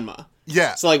after Ranma.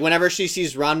 Yeah. So, like, whenever she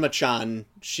sees Ranma-chan,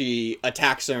 she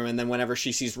attacks her, and then whenever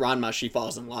she sees Ranma, she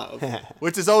falls in love.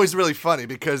 Which is always really funny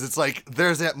because it's like there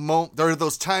are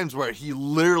those times where he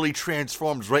literally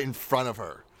transforms right in front of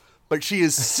her. But she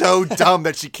is so dumb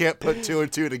that she can't put two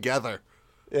and two together.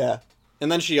 Yeah.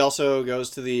 And then she also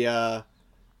goes to the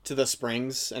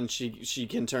springs, and she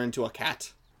can turn into a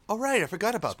cat. Oh, right. I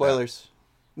forgot about Spoilers.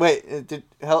 Wait,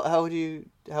 how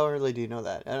early do you know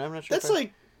that? I'm not sure.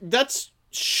 That's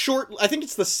short. I think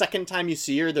it's the second time you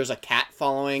see her. There's a cat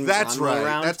following. That's Ranma right.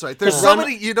 around. That's right. There's so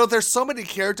many. There's so many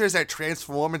characters that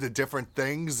transform into different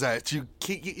things that you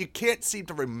can't seem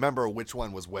to remember which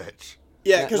one was which.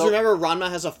 Yeah, because remember,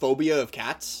 Ranma has a phobia of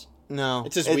cats. No,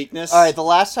 It's his weakness. All right, the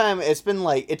last time it's been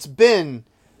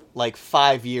like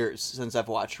 5 years since I've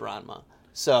watched Ranma,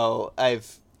 so I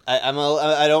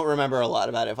don't remember a lot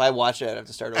about it. If I watch it, I have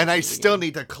to start over. And I still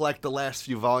need to collect the last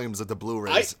few volumes of the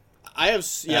Blu-rays. I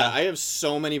have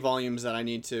so many volumes that I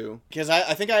need to, because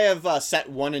I think I have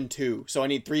set 1 and 2, so I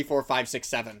need 3, 4, 5, 6,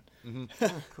 7. Cool.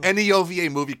 And the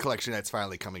OVA movie collection that's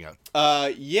finally coming out.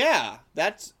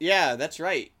 That's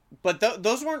right. But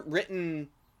those weren't written,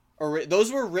 those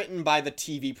were written by the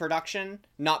TV production,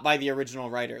 not by the original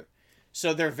writer.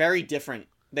 So they're very different.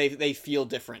 They feel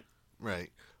different. Right.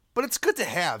 But it's good to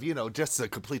have, just to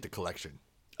complete the collection.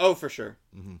 Oh, for sure.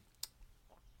 Mm-hmm.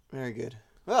 Very good.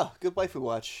 Well, good waifu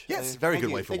watch. Yes, very good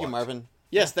waifu watch. Thank you, Marvin.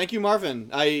 Yes, thank you, Marvin.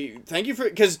 I thank you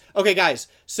because, okay, guys,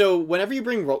 so whenever you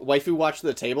bring waifu watch to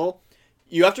the table,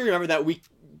 you have to remember that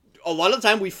a lot of the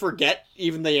time we forget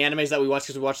even the animes that we watch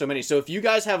because we watch so many. So if you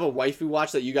guys have a waifu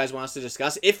watch that you guys want us to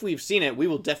discuss, if we've seen it, we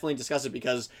will definitely discuss it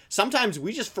because sometimes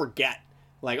we just forget.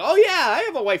 Like, oh yeah, I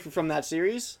have a waifu from that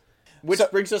series. Which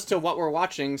brings us to what we're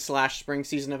watching / spring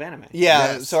season of anime.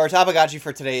 Yeah, Yes. so our Tapagachi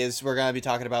for today is we're going to be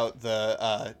talking about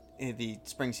the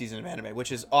spring season of anime,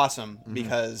 which is awesome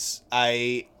because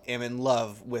I am in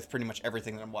love with pretty much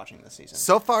everything that I'm watching this season.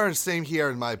 So far, same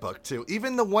here in my book, too.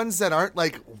 Even the ones that aren't,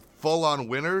 like, full-on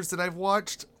winners that I've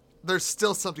watched, there's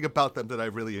still something about them that I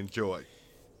really enjoy.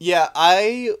 Yeah,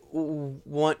 I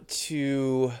want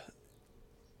to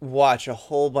watch a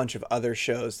whole bunch of other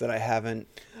shows that I haven't.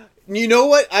 You know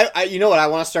what? You know what I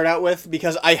want to start out with,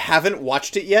 because I haven't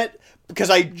watched it yet, because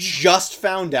I just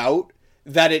found out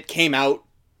that it came out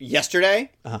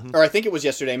yesterday, or I think it was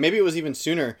yesterday, maybe it was even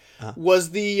sooner,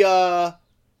 was the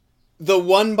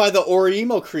one by the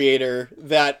Orimo creator,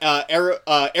 that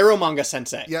Eromanga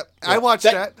Sensei. Yep, I watched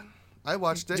that. I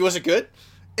watched it. Was it good?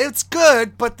 It's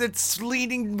good, but it's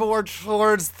leaning more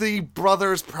towards the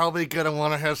brother's probably gonna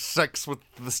want to have sex with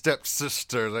the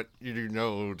stepsister that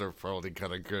they're probably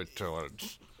kind of good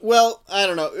towards. Well, I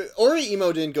don't know. Ori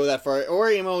Imo didn't go that far.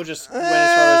 Ori Imo just went as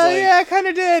far as, like... Yeah, I kind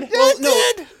of did. Well,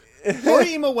 no.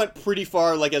 Ori Imo went pretty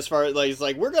far, like, as far as, like, he's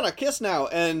like, we're gonna kiss now,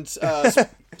 and,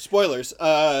 spoilers.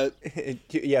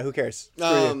 Yeah, who cares?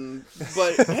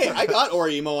 But, hey, I got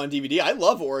Ori Imo on DVD. I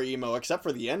love Ori Imo, except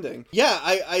for the ending. Yeah,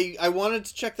 I wanted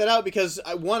to check that out because,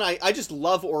 one, I just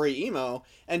love Ori Imo,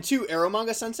 and two,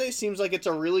 Eromanga Sensei seems like it's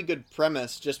a really good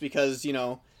premise, just because, you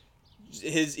know,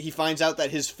 he finds out that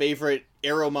his favorite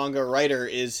Eromanga writer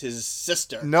is his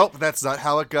sister. Nope, that's not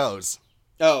how it goes.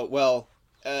 Oh, well...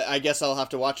 I guess I'll have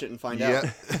to watch it and find out.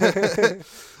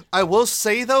 I will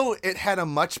say, though, it had a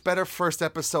much better first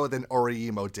episode than Ori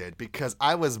Imo did, because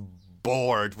I was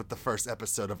bored with the first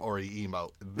episode of Ori Imo.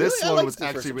 This Really? one was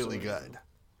actually really good.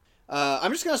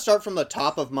 I'm just going to start from the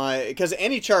top of my... Because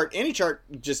any chart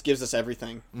just gives us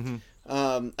everything.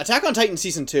 Mm-hmm. Attack on Titan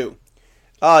Season 2.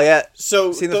 Oh, yeah.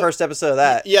 So Seen the first episode of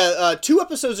that. Yeah, 2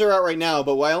 episodes are out right now,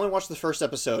 but I only watched the first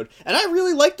episode. And I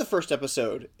really liked the first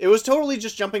episode. It was totally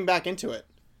just jumping back into it.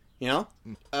 You know?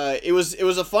 It was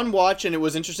a fun watch, and it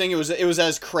was interesting. It was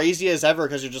as crazy as ever,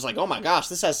 because you're just like, oh my gosh,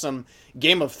 this has some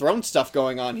Game of Thrones stuff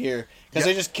going on here. Because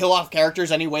they just kill off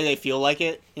characters any way they feel like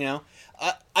it, you know?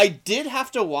 I did have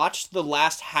to watch the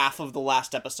last half of the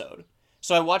last episode.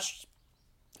 So I watched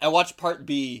part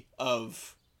B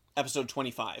of episode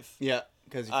 25. Yeah,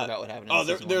 because you forgot what happened.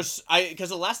 Because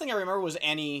the last thing I remember was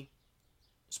Annie.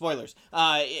 Spoilers.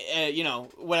 You know,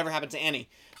 whatever happened to Annie.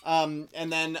 And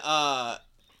then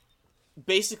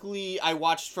basically I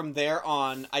watched from there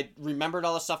on. I remembered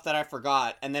all the stuff that I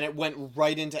forgot, and then it went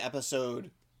right into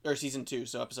season 2,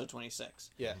 so episode 26.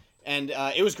 Yeah, and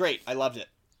it was great. I loved it.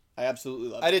 I absolutely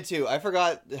loved it. I did too. I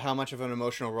forgot how much of an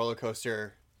emotional roller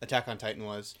coaster Attack on Titan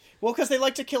was. Well, because they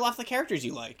like to kill off the characters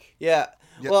you like. Yeah.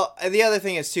 Yep. Well, the other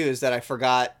thing is too is that I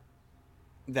forgot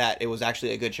that it was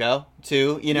actually a good show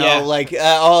too. You know, Yeah. like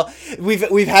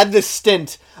we've had this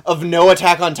stint of no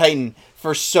Attack on Titan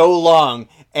for so long,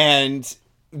 and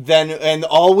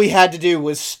all we had to do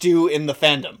was stew in the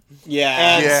fandom.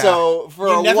 Yeah. And so for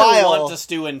you a never while, want to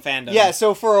stew in fandom. yeah.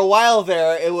 So for a while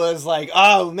there, it was like,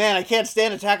 oh man, I can't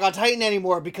stand Attack on Titan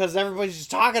anymore because everybody's just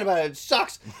talking about it. It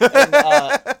sucks.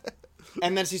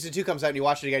 And then season 2 comes out and you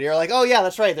watch it again. You're like, oh yeah,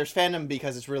 that's right. There's fandom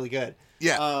because it's really good.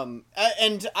 Yeah.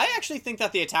 And I actually think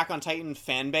that the Attack on Titan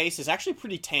fan base is actually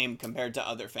pretty tame compared to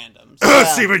other fandoms.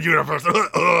 Steven Universe.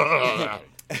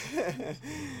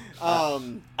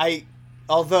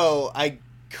 Although I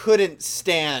couldn't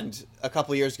stand a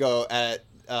couple years ago at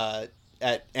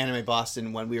Anime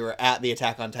Boston when we were at the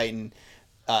Attack on Titan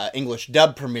English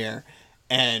dub premiere,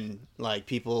 and like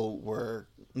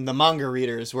the manga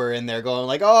readers were in there going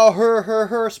like, oh,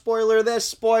 her, spoiler this,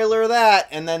 spoiler that,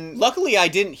 and then Luckily, I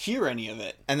didn't hear any of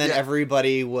it. and then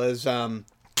everybody was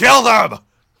Kill them!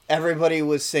 everybody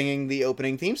was singing the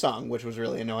opening theme song, which was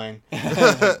really annoying.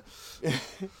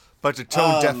 Bunch of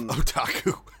tone-deaf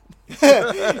otaku.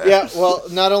 Yeah, well,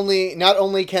 not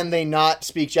only can they not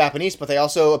speak Japanese, but they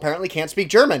also apparently can't speak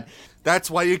German.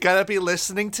 That's why you gotta be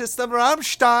listening to some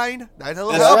Rammstein.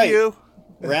 That'll That's help right. you.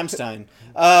 Ramstein.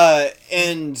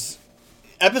 And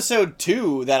episode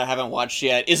 2 that I haven't watched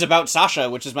yet is about Sasha,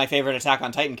 which is my favorite Attack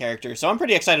on Titan character, so I'm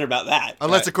pretty excited about that.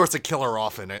 Unless, of course, they kill her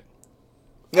off in it.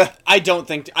 I don't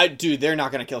think... Dude, they're not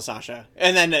going to kill Sasha.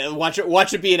 And then watch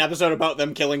it be an episode about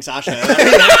them killing Sasha. Oh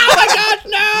my gosh,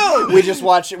 no! We just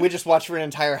watch for an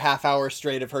entire half hour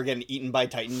straight of her getting eaten by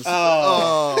Titans.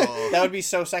 Oh. That would be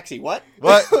so sexy. What?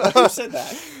 What? Who said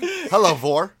that? Hello,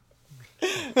 Vor.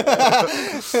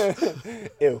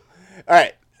 Ew. All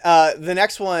right. The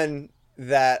next one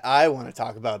that I want to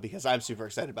talk about, because I'm super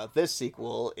excited about this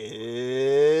sequel,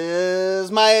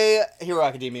 is My Hero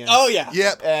Academia. Oh, yeah.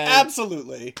 Yep.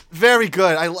 Absolutely. Very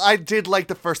good. I did like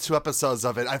the first 2 episodes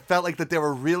of it. I felt like that they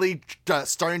were really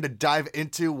starting to dive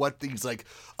into what these like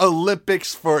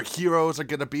Olympics for heroes are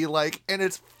going to be like. And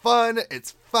it's fun.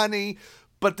 It's funny.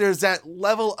 But there's that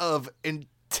level of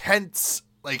intense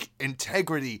like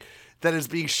integrity that is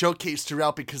being showcased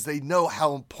throughout, because they know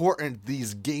how important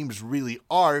these games really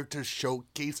are to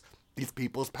showcase these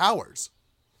people's powers.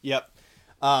 Yep.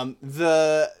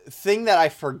 The thing that I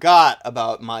forgot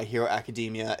about My Hero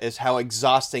Academia is how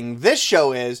exhausting this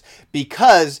show is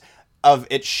because of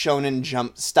its Shonen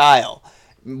Jump style.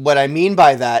 What I mean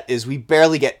by that is we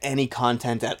barely get any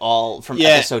content at all from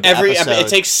episode to episode. It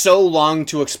takes so long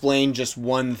to explain just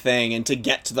one thing and to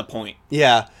get to the point.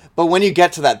 Yeah, but when you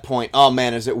get to that point, oh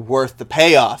man, is it worth the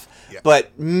payoff? Yeah.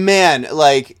 But man,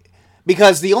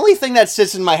 because the only thing that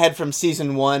sits in my head from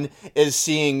season 1 is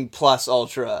seeing Plus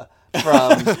Ultra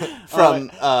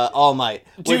from All Might.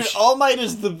 Dude, All Might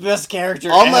is the best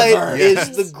character All ever. Might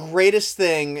is the greatest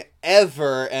thing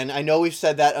ever, and I know we've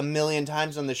said that a million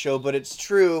times on the show, but it's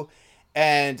true,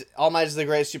 and All Might is the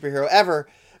greatest superhero ever,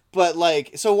 but,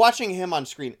 like, so watching him on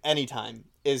screen anytime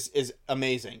is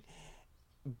amazing.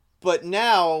 But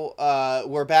now,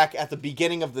 we're back at the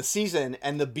beginning of the season,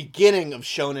 and the beginning of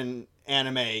shonen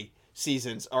anime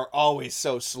seasons are always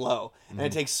so slow, and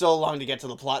it takes so long to get to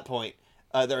the plot point.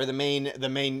 They're the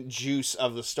main juice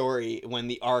of the story when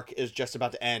the arc is just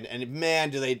about to end, and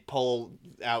man, do they pull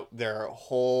out their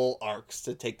whole arcs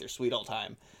to take their sweet old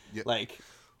time. Yep. Like,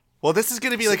 Well, this is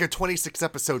going to be like a 26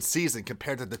 episode season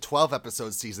compared to the 12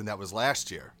 episode season that was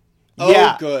last year.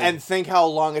 yeah, good. and think how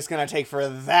long it's gonna take for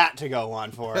that to go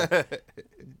on for.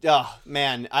 Oh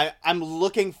man, I'm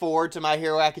looking forward to My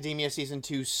Hero Academia season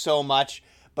 2 so much,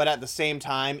 but at the same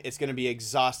time, it's gonna be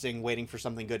exhausting waiting for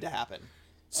something good to happen.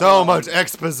 So much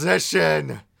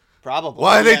exposition. Probably.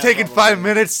 Why are they Yeah, taking probably. 5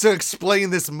 minutes to explain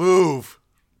this move?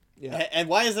 And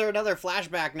why is there another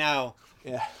flashback now?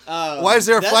 Yeah. Why is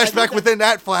there a I think flashback within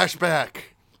that flashback?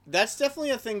 That's definitely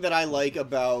a thing that I like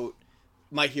about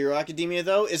My Hero Academia,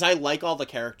 though, is I like all the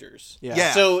characters.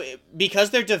 Yeah. So because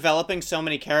they're developing so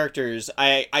many characters,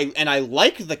 I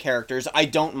like the characters. I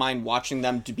don't mind watching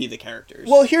them to be the characters.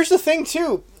 Well, here's the thing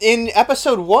too. In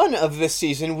episode 1 of this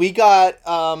season, we got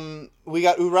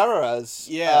Urara's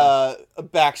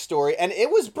backstory, and it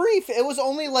was brief. It was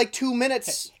only like 2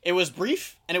 minutes. it was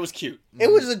brief and it was cute.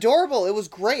 It was adorable. It was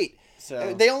great.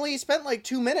 So They only spent like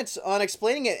 2 minutes on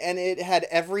explaining it, and it had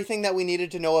everything that we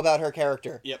needed to know about her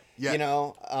character. Yep. Yeah. You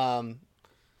know,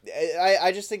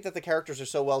 I just think that the characters are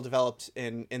so well developed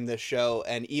in this show,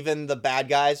 and even the bad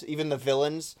guys, even the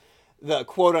villains, the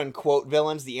quote-unquote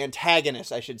villains, the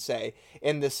antagonists, I should say,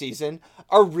 in this season,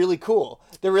 are really cool.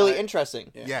 They're really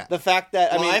interesting. Yeah. The fact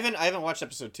that, Well, I mean... I haven't watched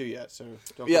episode 2 yet, so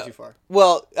don't go too far.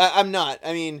 Well, I'm not.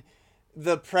 I mean,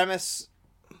 the premise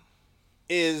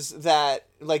is that,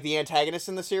 like, the antagonist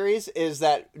in the series is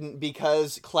that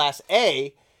because Class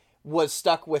A was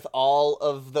stuck with all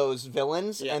of those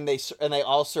villains and they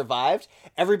all survived,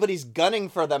 everybody's gunning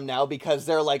for them now because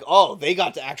they're like, oh, they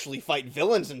got to actually fight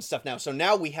villains and stuff now, so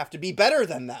now we have to be better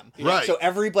than them. Right. So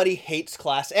everybody hates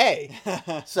Class A.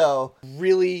 So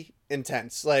really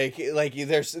intense. Like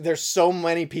there's so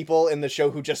many people in the show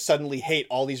who just suddenly hate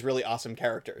all these really awesome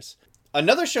characters.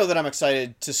 Another show that I'm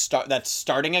excited to start, that's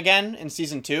starting again in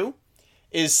season 2,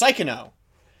 is Psychono.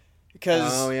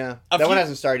 Because that one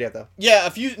hasn't started yet though. Yeah,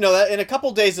 in a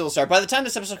couple days it'll start. By the time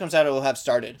this episode comes out, it will have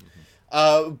started.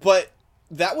 But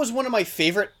that was one of my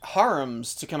favorite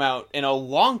harems to come out in a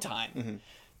long time.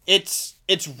 It's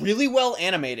really well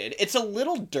animated. It's a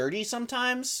little dirty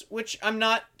sometimes, which I'm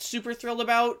not super thrilled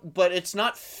about, but it's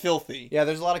not filthy. Yeah,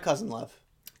 there's a lot of cousin love.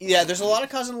 Yeah, there's a lot of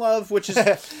cousin love, which is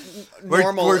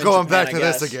normal. We're in going Japan, back to I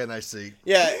this guess. again, I see.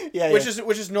 Yeah, which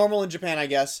is normal in Japan, I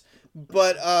guess.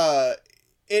 But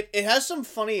it has some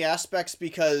funny aspects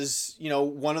because, you know,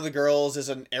 one of the girls is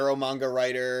an Arrow manga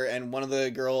writer, and one of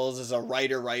the girls is a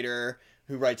writer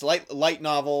who writes light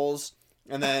novels,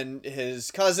 and then his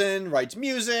cousin writes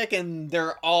music, and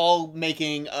they're all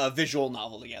making a visual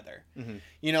novel together.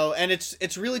 You know, and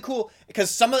it's really cool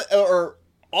because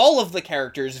all of the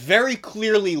characters very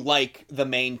clearly like the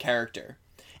main character.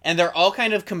 And they're all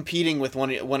kind of competing with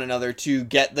one another to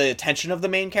get the attention of the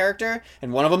main character.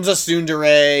 And one of them's a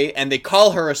tsundere, and they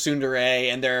call her a tsundere,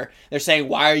 and they're saying,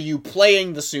 why are you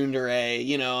playing the tsundere?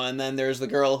 You know, and then there's the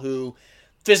girl who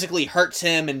physically hurts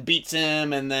him and beats him,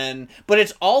 but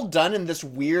it's all done in this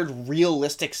weird,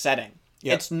 realistic setting.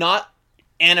 Yep. It's not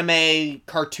anime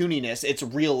cartooniness, it's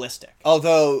realistic.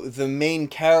 Although the main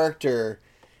character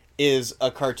is a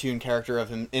cartoon character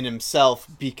in himself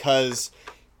because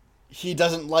he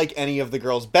doesn't like any of the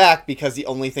girls back because the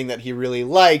only thing that he really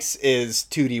likes is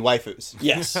 2D waifus.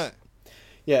 Yes.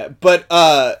 Yeah, but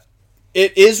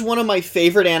it is one of my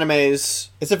favorite animes.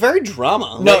 It's a very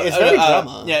drama. No, it's very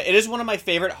drama. Yeah, it is one of my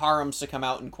favorite harems to come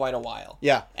out in quite a while.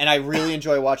 Yeah. And I really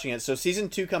enjoy watching it. So season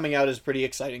 2 coming out is pretty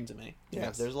exciting to me.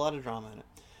 Yeah, there's a lot of drama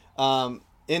in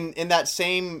it. In that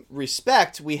same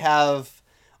respect, we have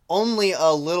only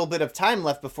a little bit of time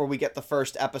left before we get the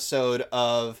first episode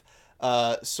of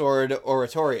Sword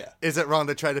Oratoria. Is it wrong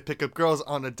to try to pick up girls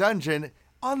on a dungeon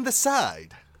on the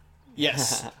side?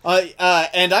 Yes.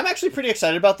 And I'm actually pretty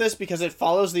excited about this because it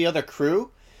follows the other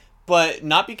crew, but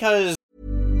not because...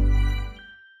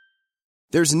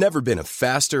 There's never been a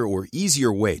faster or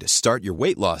easier way to start your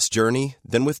weight loss journey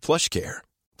than with PlushCare.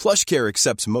 PlushCare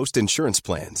accepts most insurance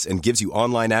plans and gives you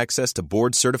online access to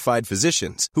board-certified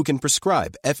physicians who can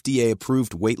prescribe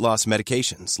FDA-approved weight loss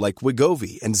medications like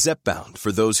Wegovy and Zepbound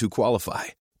for those who qualify.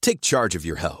 Take charge of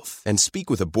your health and speak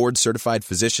with a board-certified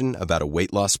physician about a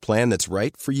weight loss plan that's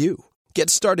right for you. Get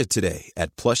started today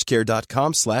at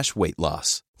plushcare.com/weight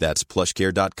loss. That's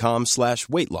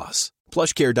plushcare.com/weight loss.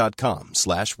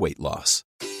 plushcare.com/weight loss.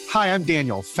 Hi, I'm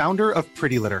Daniel, founder of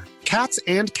Pretty Litter. Cats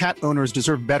and cat owners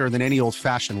deserve better than any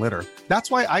old-fashioned litter. That's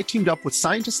why I teamed up with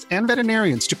scientists and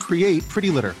veterinarians to create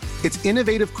Pretty Litter. Its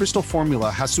innovative crystal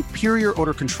formula has superior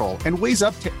odor control and weighs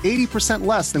up to 80%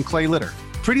 less than clay litter.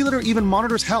 Pretty Litter even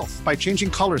monitors health by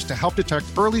changing colors to help detect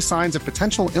early signs of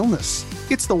potential illness.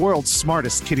 It's the world's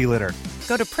smartest kitty litter.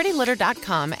 Go to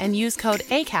prettylitter.com and use code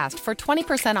ACAST for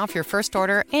 20% off your first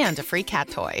order and a free cat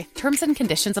toy. Terms and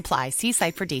conditions apply. See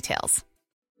site for details.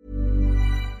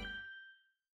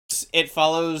 It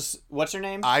follows, what's her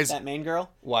name? Ice. That main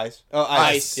girl? Wise. Oh,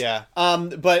 Ice. Yeah.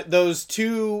 But those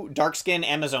two dark-skinned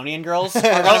Amazonian girls are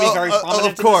going to be very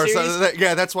prominent Of course. in the series.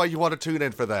 Yeah, that's why you want to tune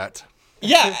in for that.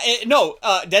 Yeah,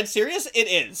 dead serious, it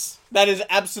is. That is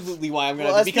absolutely why I'm going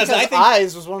to... Well, because I think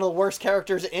Eyes was one of the worst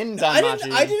characters in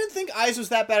Danmachi. I didn't think Eyes was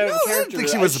that bad of a character. I didn't think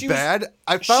she was bad.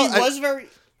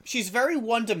 She's very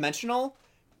one-dimensional,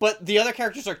 but the other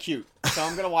characters are cute, so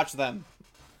I'm going to watch them.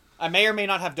 I may or may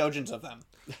not have dojins of them.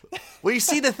 Well, you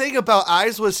see, the thing about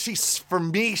Eyes was for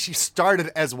me, she started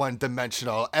as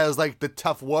one-dimensional, as, like, the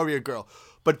tough warrior girl.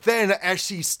 But then, as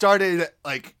she started,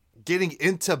 like, getting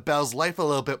into Belle's life a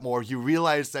little bit more, you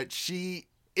realize that she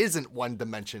isn't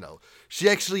one-dimensional. She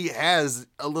actually has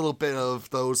a little bit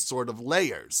of those sort of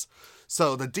layers.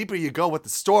 So the deeper you go with the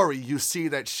story, you see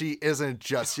that she isn't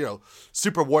just,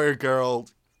 super warrior girl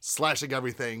slashing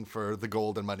everything for the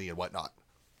gold and money and whatnot.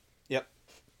 Yep.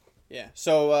 Yeah,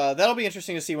 so that'll be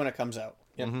interesting to see when it comes out.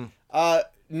 Yep. Mm-hmm.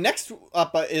 Next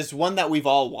up is one that we've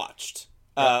all watched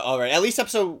already. At least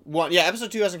episode 1. Yeah,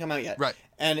 episode 2 hasn't come out yet. Right.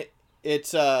 And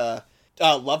it's Love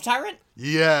Tyrant?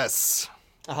 Yes.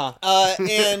 Uh-huh.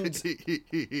 And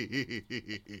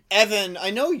Evan, I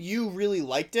know you really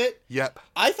liked it. Yep.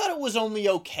 I thought it was only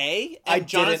okay. And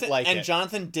didn't like it. And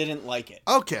Jonathan didn't like it.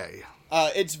 Okay.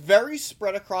 It's very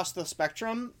spread across the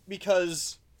spectrum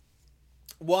because...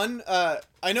 One,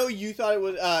 I know you thought it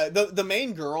was the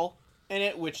main girl in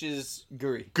it, which is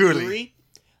Guri.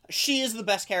 She is the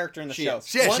best character in the show.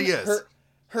 Yeah, she is.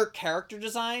 Her character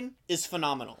design is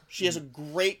phenomenal. She has a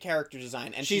great character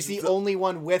design, and she's the only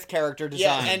one with character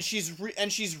design. Yeah, and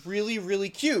she's really, really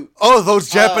cute. Oh, those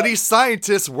Japanese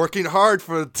scientists working hard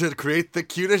to create the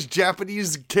cutest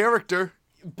Japanese character.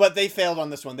 But they failed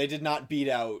on this one. They did not beat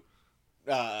out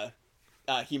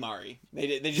Himari.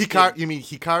 They just Hikari. You mean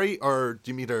Hikari, or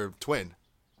do you mean her twin?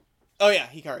 Oh yeah,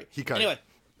 Hikari. Anyway,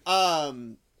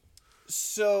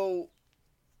 so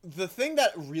the thing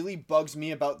that really bugs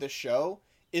me about this show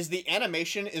is the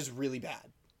animation is really bad.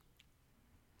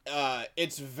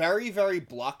 It's very, very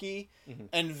blocky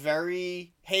and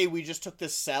very, hey, we just took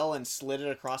this cell and slid it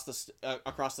across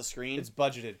the screen. It's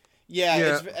budgeted.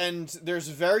 Yeah. And there's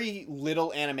very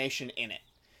little animation in it.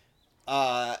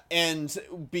 And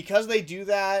because they do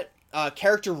that,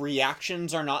 character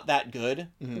reactions are not that good.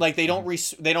 Mm-hmm. Like they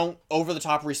don't over the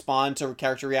top respond to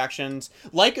character reactions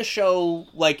like a show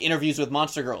like Interviews with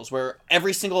Monster Girls, where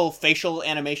every single facial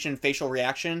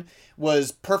reaction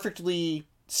was perfectly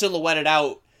silhouetted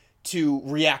out to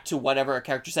react to whatever a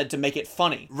character said to make it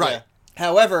funny. Right. Yeah.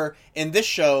 However, in this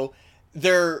show,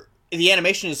 the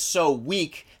animation is so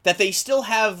weak that they still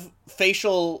have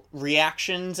facial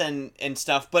reactions and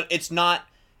stuff, but it's not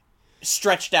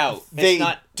stretched out.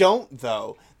 Don't,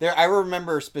 though. I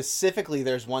remember specifically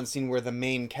there's one scene where the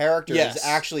main character is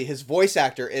actually, his voice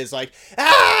actor is like,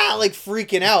 like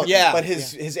freaking out. Yeah. But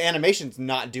his animation's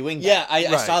not doing that. Yeah,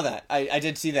 I saw that. I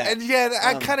did see that. And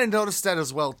I kind of noticed that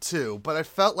as well, too. But I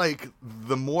felt like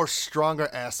the more stronger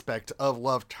aspect of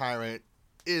Love Tyrant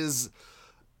is...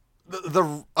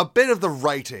 a bit of the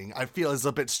writing, I feel, is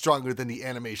a bit stronger than the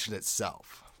animation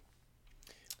itself.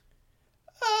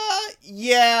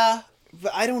 Yeah,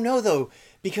 but I don't know, though,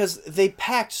 because they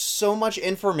packed so much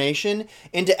information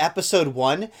into episode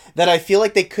 1 that I feel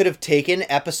like they could have taken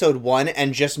episode 1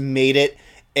 and just made it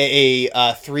a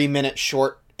 3-minute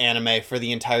short anime for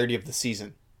the entirety of the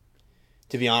season,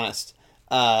 to be honest.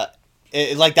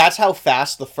 That's how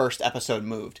fast the first episode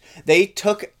moved. They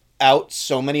took out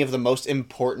so many of the most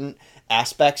important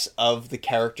aspects of the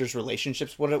characters'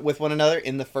 relationships with one another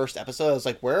in the first episode. I was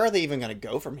like, where are they even going to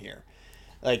go from here?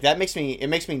 Like, it makes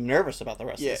me nervous about the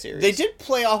rest of the series. They did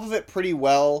play off of it pretty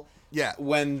well. Yeah.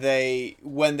 When they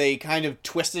kind of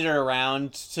twisted it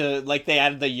around to, like, they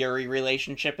added the Yuri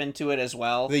relationship into it as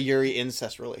well. The Yuri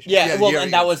incest relationship. Yeah, well, Yuri.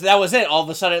 and that was it. All of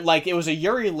a sudden, like, it was a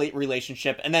Yuri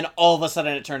relationship, and then all of a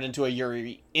sudden it turned into a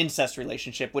Yuri incest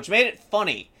relationship, which made it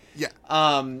funny. Yeah.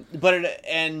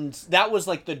 And that was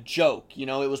like the joke, you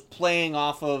know, it was playing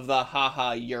off of the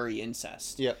haha Yuri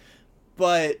incest. Yep.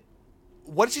 But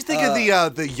What did you think of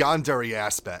the yandere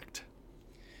aspect?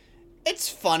 it's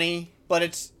funny, but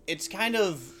it's kind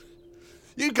of...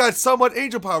 You got somewhat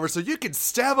angel power, so you can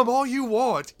stab them all you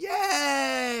want.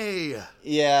 Yay!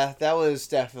 Yeah, that was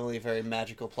definitely a very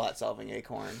magical plot solving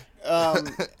acorn.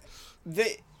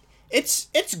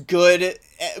 It's good,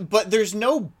 but there's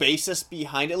no basis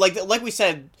behind it. Like we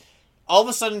said, all of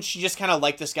a sudden she just kind of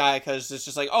liked this guy because it's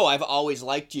just like, oh, I've always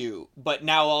liked you, but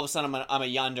now all of a sudden I'm a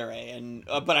yandere, and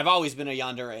but I've always been a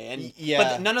yandere, and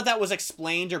but none of that was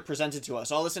explained or presented to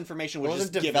us. All this information was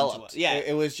just given to us. Yeah,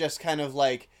 it was just kind of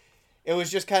like. It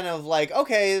was just kind of like,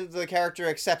 okay, the character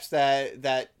accepts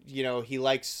that you know he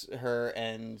likes her,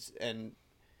 and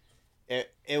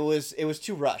it was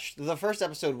too rushed. The first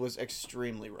episode was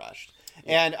extremely rushed,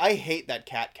 and I hate that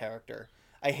cat character.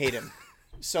 I hate him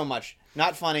so much.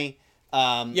 Not funny.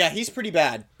 Yeah, he's pretty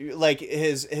bad. Like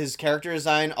his character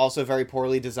design also very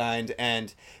poorly designed,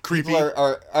 and Creepy.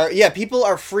 People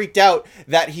are freaked out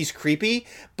that he's creepy,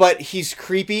 but he's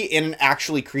creepy in an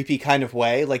actually creepy kind of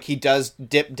way. Like he does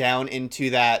dip down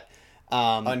into that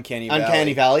Uncanny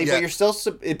Valley, Yeah.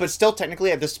 but still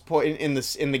technically at this point in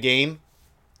the game,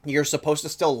 you're supposed to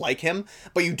still like him,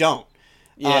 but you don't.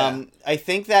 Yeah. I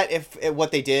think that if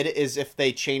what they did is if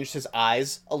they changed his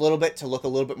eyes a little bit to look a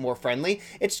little bit more friendly,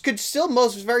 it could still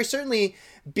most very certainly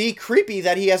be creepy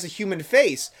that he has a human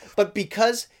face. But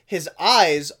because his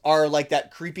eyes are like that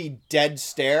creepy dead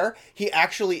stare, he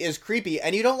actually is creepy,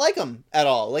 and you don't like him at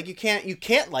all. Like you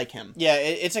can't like him. Yeah,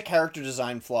 it's a character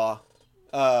design flaw.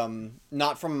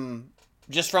 Not from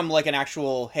like an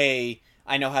actual, hey,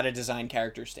 I know how to design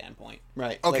character standpoint.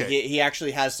 Right. Okay. Like he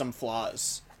actually has some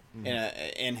flaws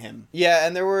in him. Yeah,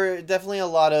 and there were definitely a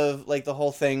lot of, like, the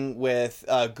whole thing with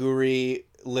Guri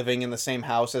living in the same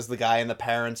house as the guy, and the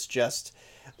parents just,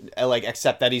 like,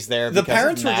 accept that he's there The because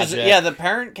parents of were just magic. the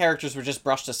parent characters were just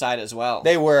brushed aside as well.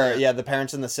 They were, the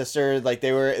parents and the sister, like,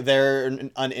 they're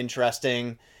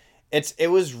uninteresting. It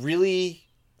was really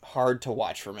hard to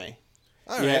watch for me.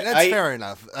 All right, Yeah, that's fair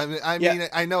enough. I mean,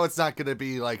 I know it's not going to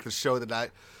be like the show that I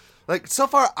like. So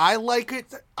far, I like it.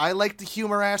 I like the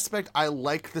humor aspect. I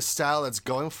like the style it's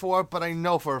going for, but I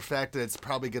know for a fact that it's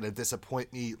probably going to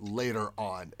disappoint me later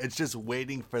on. It's just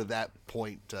waiting for that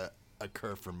point to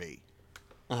occur for me.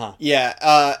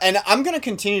 Yeah, and I'm gonna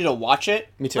continue to watch it.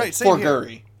 Me too. Right, For same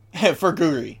here. Guri. For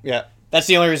Guri. Yeah. That's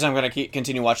the only reason I'm gonna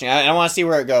continue watching. I want to see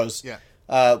where it goes. Yeah.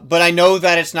 But I know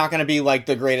that it's not going to be like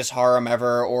the greatest harem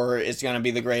ever, or it's going to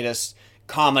be the greatest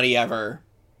comedy ever.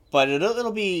 But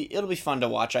it'll be fun to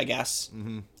watch, I guess.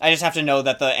 Mm-hmm. I just have to know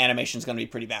that the animation's going to be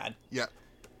pretty bad. Yeah.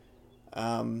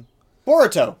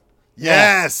 Boruto.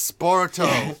 Yes,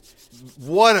 Boruto.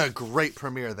 What a great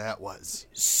premiere that was.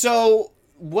 So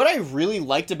what I really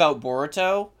liked about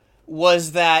Boruto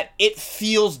was that it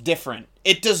feels different.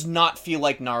 It does not feel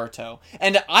like Naruto.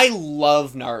 And I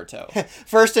love Naruto.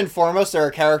 First and foremost, there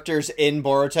are characters in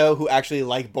Boruto who actually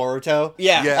like Boruto.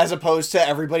 Yeah. As opposed to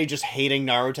everybody just hating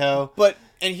Naruto. But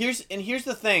here's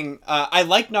the thing. I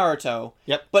like Naruto.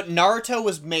 Yep. But Naruto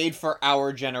was made for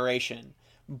our generation.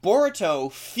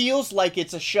 Boruto feels like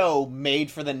it's a show made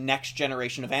for the next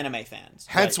generation of anime fans.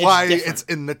 Hence Right? why different. it's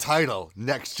in the title,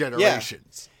 Next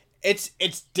Generations. It's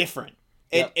different.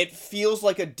 Yep. It feels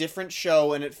like a different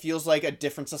show, and it feels like a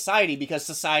different society because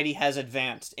society has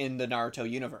advanced in the Naruto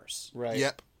universe. Right.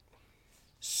 Yep.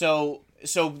 So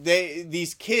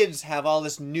these kids have all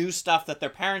this new stuff that their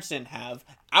parents didn't have,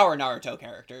 our Naruto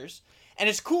characters, and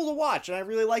it's cool to watch, and I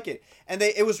really like it. And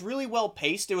it was really well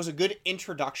paced. It was a good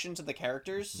introduction to the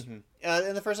characters in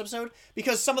the first episode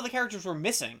because some of the characters were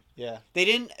missing. Yeah. They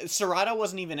didn't. Sarada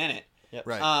wasn't even in it. Yep.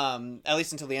 Right. At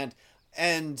least until the end,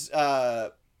 and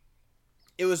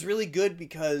it was really good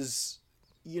because,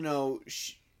 you know,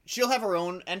 she'll have her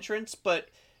own entrance, but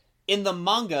in the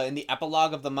manga, in the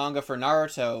epilogue of the manga for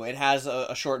Naruto, it has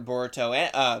a short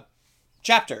Boruto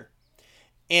chapter.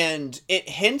 And it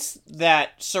hints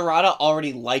that Sarada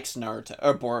already likes Naruto,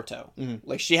 or Boruto. Mm-hmm.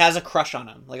 Like, she has a crush on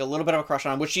him. Like, a little bit of a crush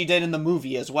on him, which she did in the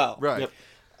movie as well. Right.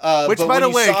 Yep. Which, but by when the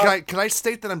you way, saw- can I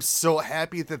state that I'm so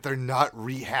happy that they're not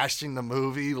rehashing the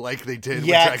movie like they did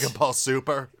Yet. with Dragon Ball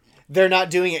Super? They're not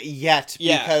doing it yet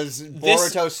Yeah. because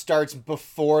Boruto starts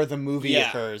before the movie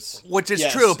occurs. Which is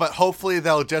Yes. true, but hopefully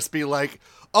they'll just be like,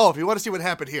 oh, if you want to see what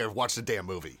happened here, watch the damn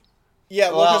movie.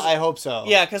 Yeah, Well, 'cause- I hope so.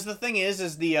 Yeah, because the thing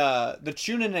is the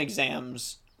Chunin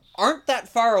exams aren't that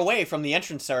far away from the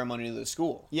entrance ceremony to the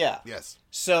school. Yeah. Yes.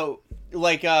 So,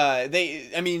 like,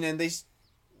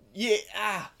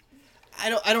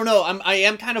 I don't know. I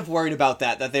am kind of worried about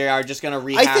that they are just going to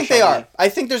rehash. I think they are. I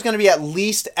think there's going to be at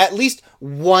least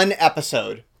one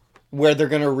episode where they're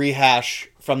going to rehash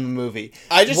from the movie.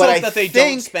 I just hope that they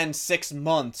don't spend 6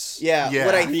 months. Yeah.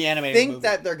 What I reanimating think the movie.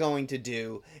 that they're going to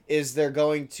do is they're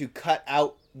going to cut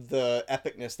out the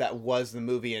epicness that was the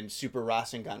movie and Super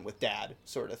Rasengan with Dad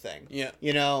sort of thing. Yeah.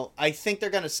 You know, I think they're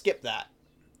going to skip that.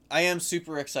 I am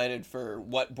super excited for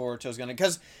what Boruto's going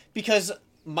to... Because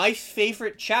my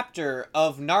favorite chapter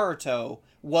of Naruto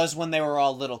was when they were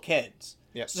all little kids.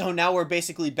 Yep. So now we're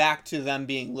basically back to them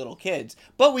being little kids.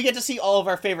 But we get to see all of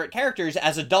our favorite characters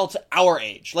as adults our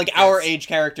age. Like, our age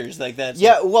characters. Like that.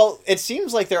 Yeah, well, it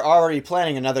seems like they're already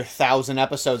planning another 1,000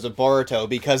 episodes of Boruto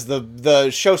because the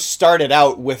show started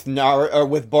out with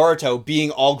with Boruto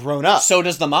being all grown up. So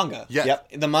does the manga. Yeah.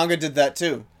 Yep. The manga did that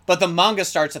too. But the manga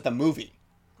starts at the movie.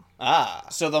 Ah.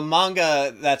 So the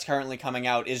manga that's currently coming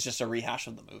out is just a rehash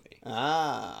of the movie.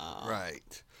 Ah.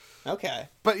 Right. Okay.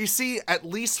 But you see, at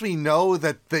least we know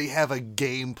that they have a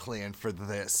game plan for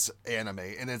this anime,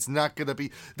 and it's not going to be,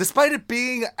 despite it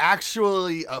being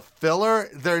actually a filler,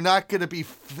 they're not going to be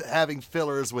having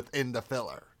fillers within the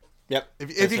filler. Yep.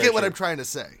 If you get what I'm trying to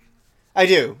say. I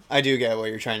do get what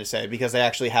you're trying to say because they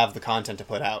actually have the content to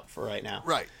put out for right now.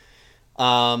 Right.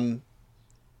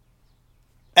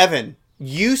 Evan,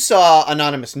 you saw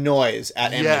Anonymous Noise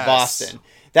at Anime Yes. Boston.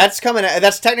 That's coming.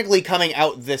 That's technically coming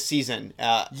out this season.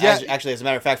 Yeah. Actually, as a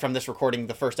matter of fact, from this recording,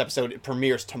 the first episode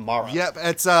premieres tomorrow. Yep,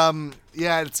 it's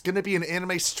it's gonna be an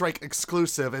Anime Strike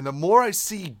exclusive, and the more I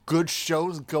see good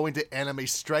shows going to Anime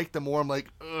Strike, the more I'm like,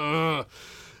 ugh,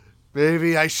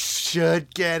 maybe I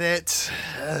should get it.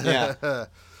 Yeah.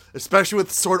 Especially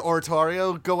with Sword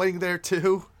Oratorio going there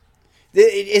too.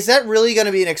 Is that really going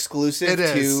to be an exclusive? It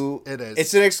is. To... It is.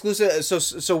 It's an exclusive.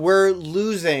 So we're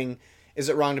losing. Is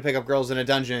it wrong to pick up girls in a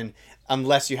dungeon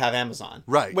unless you have Amazon?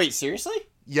 Right. Wait, seriously?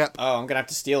 Yep. Oh, I'm going to have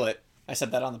to steal it. I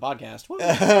said that on the podcast.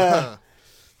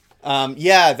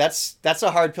 Yeah, that's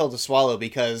a hard pill to swallow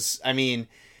because, I mean,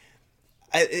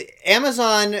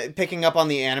 Amazon picking up on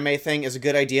the anime thing is a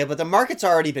good idea, but the market's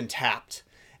already been tapped.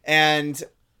 And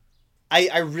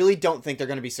I really don't think they're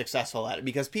going to be successful at it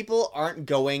because people aren't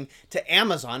going to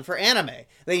Amazon for anime.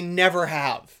 They never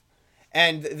have.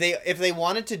 And if they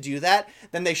wanted to do that,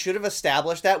 then they should have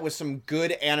established that with some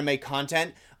good anime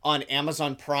content on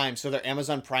Amazon Prime so their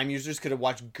Amazon Prime users could have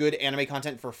watched good anime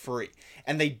content for free.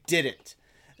 And they didn't.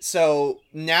 So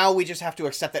now we just have to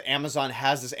accept that Amazon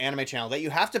has this anime channel that you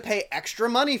have to pay extra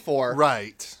money for.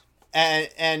 Right.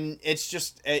 And it's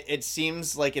just, it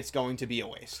seems like it's going to be a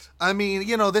waste. I mean,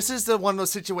 this is one of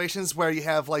those situations where you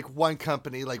have like one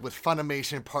company, like with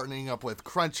Funimation partnering up with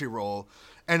Crunchyroll,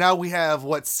 and now we have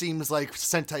what seems like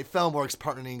Sentai Filmworks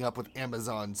partnering up with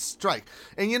Amazon Strike.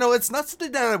 And it's not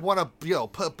something that I want to,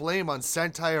 put blame on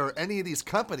Sentai or any of these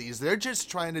companies. They're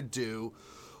just trying to do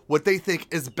what they think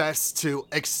is best to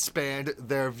expand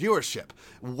their viewership.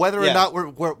 Whether or not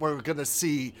we're going to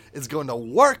see is going to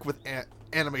work with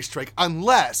Anime Strike,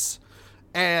 unless,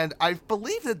 and I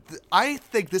believe that I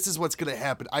think this is what's going to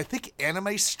happen. I think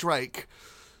Anime Strike,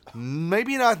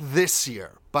 maybe not this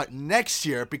year, but next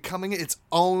year, becoming its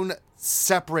own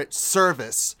separate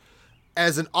service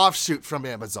as an offshoot from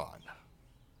Amazon.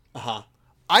 Uh-huh.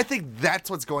 I think that's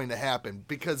what's going to happen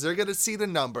because they're going to see the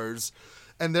numbers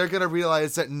and they're going to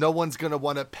realize that no one's going to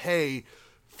want to pay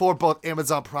for both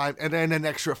Amazon Prime and then an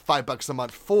extra $5 a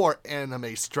month for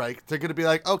Anime Strike. They're going to be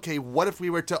like, okay, what if we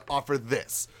were to offer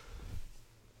this?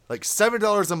 Like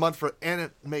 $7 a month for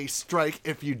Anime Strike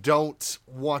if you don't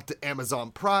want the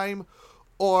Amazon Prime,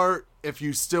 or if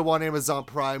you still want Amazon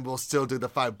Prime, we'll still do the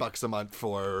 $5 a month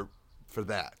for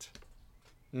that.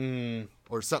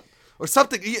 Or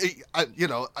something,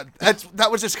 that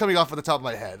was just coming off of the top of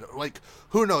my head. Like,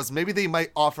 who knows? Maybe they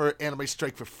might offer Anime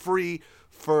Strike for free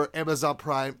for Amazon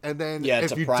Prime, and then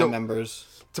to Prime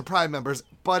members. To Prime members,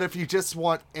 but if you just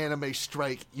want Anime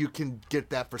Strike, you can get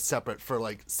that for separate for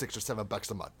like $6 or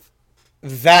 $7 a month.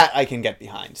 That I can get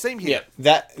behind. Same here.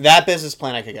 Yeah, that business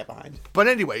plan I could get behind. But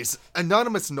anyways,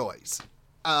 Anonymous Noise.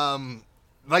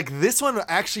 Like this one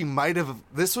actually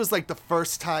this was like the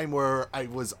first time where I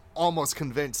was almost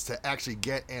convinced to actually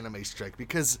get Anime Strike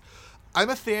because I'm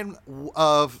a fan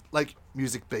of like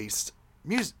music-based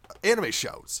anime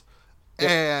shows. Yep.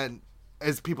 And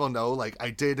as people know, like I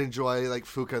did enjoy like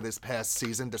Fuka this past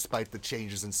season despite the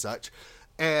changes and such.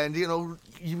 And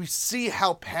you see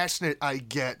how passionate I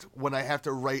get when I have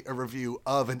to write a review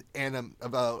of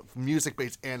of a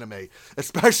music-based anime,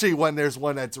 especially when there's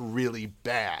one that's really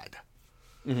bad.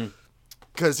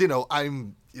 Because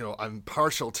I'm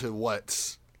partial to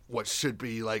what should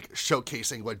be like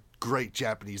showcasing what great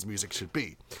Japanese music should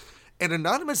be. And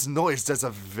Anonymous Noise does a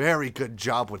very good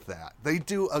job with that. They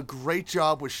do a great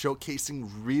job with showcasing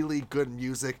really good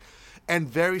music and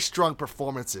very strong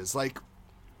performances. Like,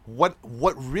 what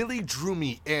really drew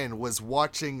me in was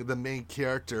watching the main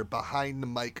character behind the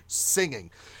mic singing.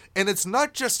 And it's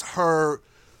not just her,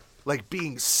 like,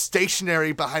 being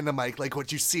stationary behind the mic like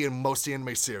what you see in most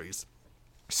anime series.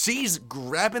 She's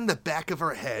grabbing the back of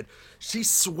her head. She's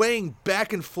swaying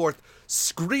back and forth,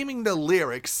 screaming the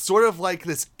lyrics, sort of like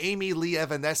this Amy Lee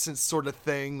Evanescence sort of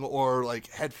thing, or like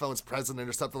Headphones President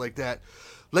or something like that.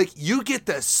 Like, you get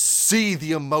to see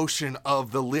the emotion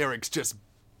of the lyrics just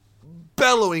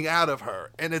bellowing out of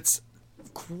her, and it's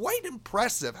quite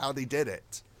impressive how they did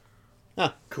it.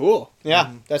 Huh. Cool.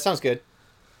 Yeah, that sounds good.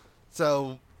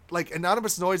 So, like,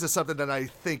 Anonymous Noise is something that I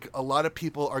think a lot of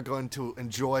people are going to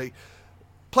enjoy.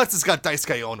 Plus, it's got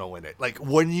Daisuke Ono in it. Like,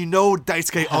 when you know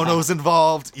Daisuke Ono's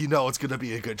involved, you know it's going to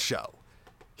be a good show.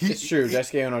 It's true.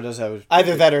 Daisuke Ono does have...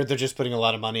 Either that or they're just putting a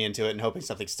lot of money into it and hoping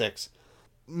something sticks.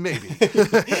 Maybe.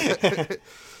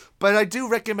 But I do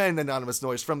recommend Anonymous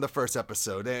Noise from the first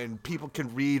episode, and people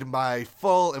can read my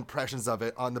full impressions of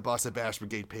it on the Boston Bash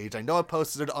Brigade page. I know I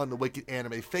posted it on the Wicked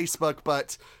Anime Facebook,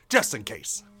 but just in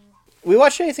case. We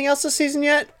watched anything else this season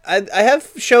yet? I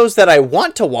have shows that I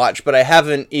want to watch, but I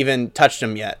haven't even touched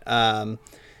them yet.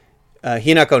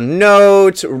 Hinako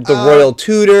Note, The Royal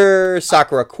Tutor,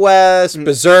 Sakura Quest,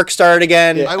 Berserk started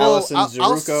again. Yeah, Allison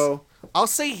Zeruko. I'll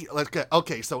say,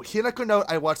 okay, so Hinako Note,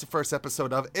 I watched the first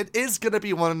episode of. It is going to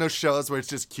be one of those shows where it's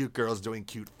just cute girls doing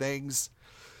cute things.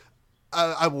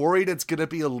 I'm worried it's going to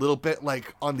be a little bit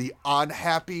like on the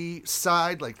unhappy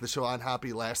side, like the show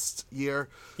Unhappy last year,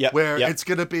 where it's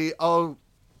going to be,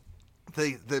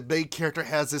 the main character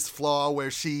has this flaw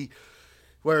where she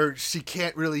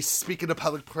can't really speak in a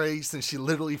public place, and she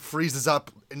literally freezes up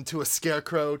into a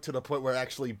scarecrow to the point where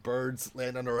actually birds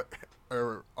land on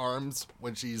her arms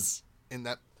when she's in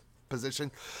that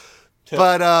position.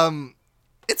 But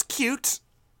it's cute.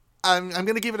 I'm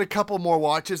going to give it a couple more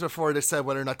watches before I decide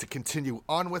whether or not to continue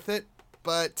on with it.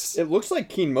 But it looks like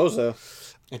Keen Moza.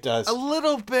 It does. A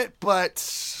little bit,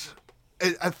 but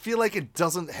I feel like it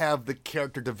doesn't have the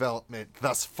character development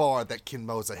thus far that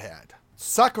Kinmoza had.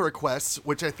 Sakura Quest,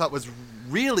 which I thought was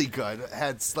really good,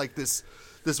 had like this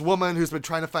woman who's been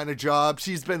trying to find a job.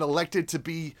 She's been elected to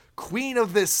be queen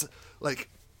of this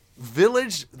like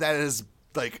village that is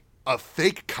like a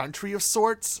fake country of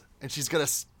sorts, and she's gonna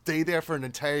stay there for an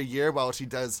entire year while she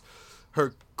does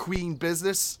her queen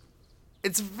business.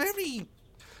 It's very,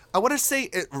 I want to say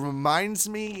it reminds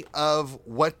me of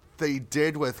what they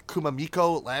did with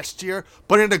Kumamiko last year,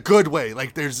 but in a good way.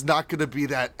 Like, there's not going to be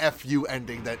that FU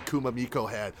ending that Kumamiko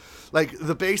had. Like,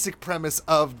 the basic premise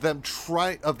of them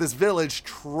of this village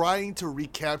trying to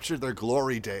recapture their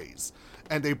glory days,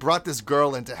 and they brought this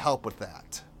girl in to help with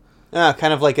that.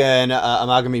 Kind of like an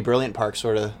Amagami Brilliant Park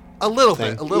sort of a little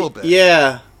thing. bit.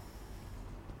 Yeah.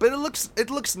 But it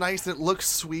looks nice, it looks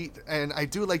sweet, and I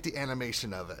do like the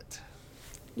animation of it.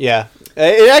 Yeah,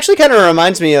 it actually kind of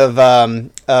reminds me of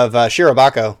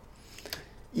Shirobako.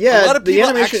 Yeah, a lot of people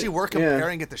animation, actually were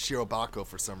comparing it to Shirobako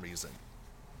for some reason.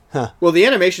 Huh. Well, the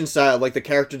animation style, like the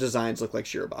character designs, look like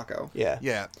Shirobako. Yeah.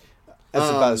 That's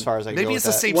about as far as I can go maybe with it's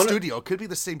the that. same studio. It could be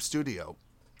the same studio.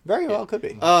 Very well, could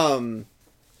be.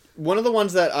 One of the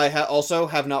ones that I also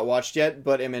have not watched yet,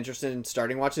 but am interested in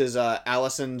starting watch is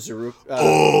Allison Zeruko.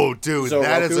 Oh, dude, Zoroku.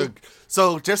 that is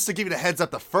So, just to give you the heads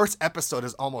up, the first episode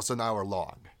is almost an hour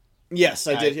long. Yes,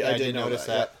 I did know notice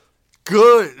that.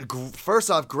 Good. First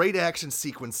off, great action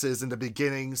sequences in the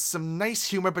beginning. Some nice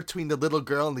humor between the little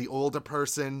girl and the older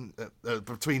person,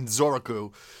 between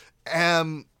Zoroku.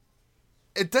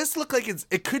 It does look like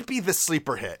it could be the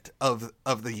sleeper hit of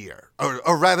the year,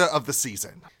 or rather of the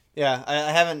season. Yeah,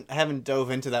 I haven't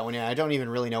dove into that one yet. I don't even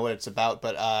really know what it's about,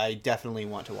 but I definitely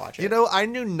want to watch it. You know, I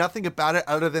knew nothing about it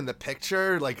other than the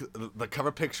picture, like the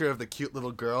cover picture of the cute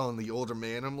little girl and the older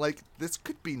man. I'm like, this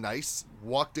could be nice.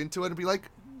 Walked into it and be like,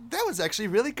 that was actually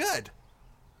really good.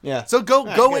 Yeah. So go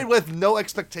in with no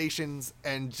expectations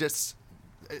and just,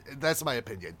 that's my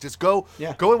opinion. Just go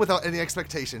in without any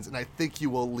expectations, and I think you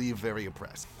will leave very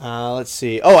impressed. Let's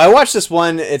see. Oh, I watched this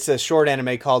one. It's a short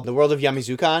anime called The World of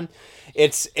Yamizukan.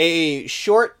 It's a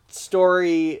short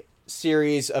story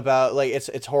series about, like,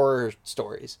 it's horror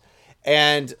stories.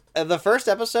 And the first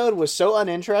episode was so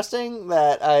uninteresting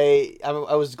that I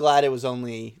was glad it was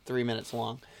only 3 minutes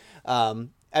long.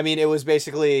 I mean, it was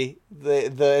basically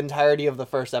the entirety of the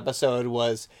first episode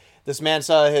was this man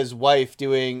saw his wife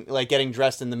getting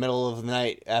dressed in the middle of the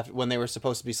night when they were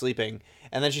supposed to be sleeping.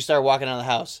 And then she started walking out of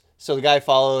the house. So the guy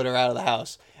followed her out of the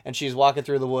house, and she's walking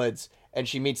through the woods, and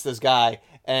she meets this guy,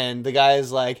 and the guy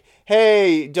is like,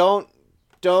 "Hey, don't,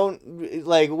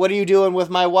 like, what are you doing with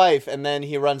my wife?" And then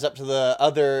he runs up to the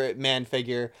other man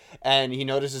figure, and he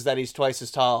notices that he's twice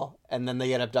as tall, and then they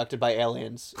get abducted by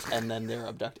aliens, and then they're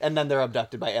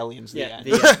abducted by aliens. At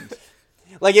the end.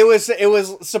 Like, it was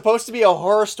supposed to be a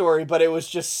horror story, but it was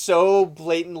just so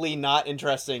blatantly not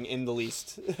interesting in the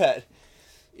least.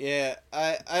 Yeah,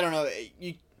 I don't know.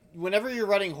 Whenever you're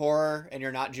writing horror and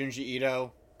you're not Junji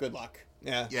Ito, good luck.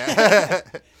 Yeah.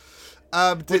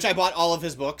 Which I bought all of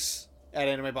his books at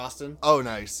Anime Boston. Oh,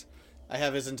 nice. I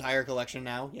have his entire collection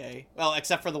now. Yay. Well,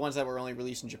 except for the ones that were only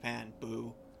released in Japan.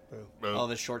 Boo. All of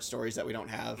his short stories that we don't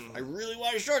have. I really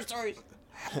want his short stories.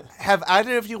 Have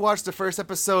either of you watched the first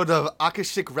episode of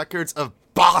Akashic Records of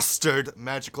Bastard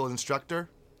Magical Instructor?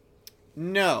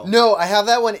 No. No, I have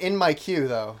that one in my queue,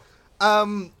 though.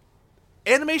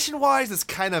 Animation-wise, it's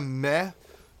kind of meh,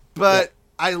 but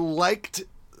I liked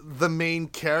the main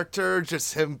character,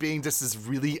 just him being just this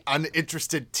really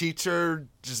uninterested teacher,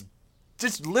 just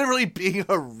literally being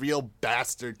a real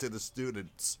bastard to the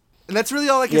students. And that's really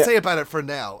all I can say about it for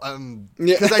now.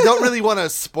 Because I don't really want to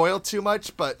spoil too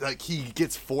much, but like he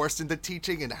gets forced into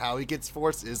teaching, and how he gets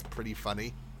forced is pretty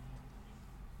funny.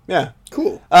 Yeah,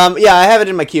 cool. Yeah, I have it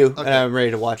in my queue, and I'm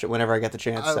ready to watch it whenever I get the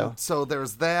chance. So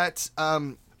there's that.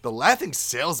 The Laughing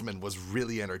Salesman was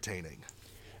really entertaining.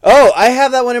 Oh, I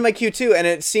have that one in my queue too, and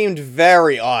it seemed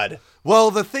very odd.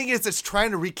 Well, the thing is, it's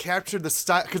trying to recapture the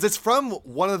style, because it's from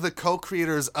one of the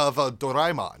co-creators of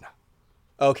Doraemon.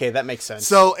 Okay, that makes sense.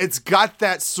 So it's got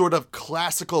that sort of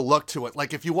classical look to it.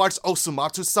 Like if you watch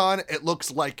Osumatsu-san, it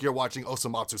looks like you're watching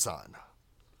Osumatsu-san.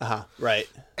 Right.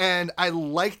 And I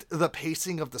liked the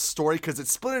pacing of the story because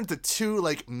it's split into two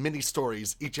like mini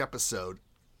stories each episode.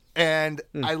 And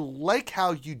I like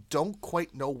how you don't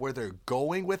quite know where they're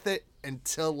going with it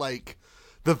until like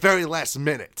the very last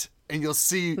minute. And you'll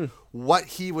see what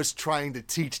he was trying to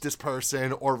teach this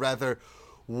person, or rather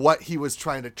what he was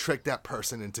trying to trick that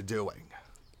person into doing.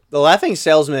 The Laughing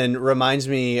Salesman reminds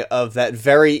me of that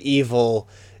very evil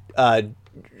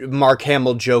Mark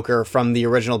Hamill Joker from the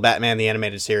original Batman the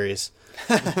Animated Series.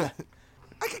 I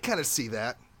can kind of see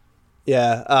that.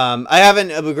 Yeah, I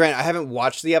haven't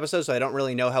watched the episode, so I don't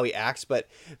really know how he acts. But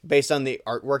based on the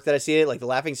artwork that I see, like the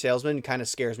Laughing Salesman, kind of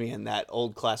scares me in that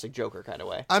old classic Joker kind of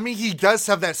way. I mean, he does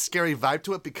have that scary vibe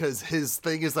to it because his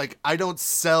thing is like, I don't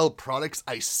sell products,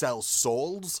 I sell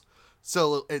souls.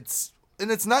 So it's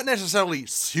not necessarily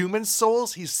human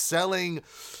souls. He's selling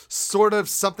sort of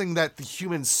something that the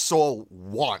human soul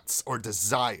wants or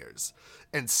desires.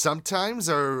 And sometimes,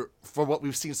 or for what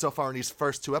we've seen so far in these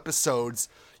first two episodes,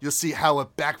 you'll see how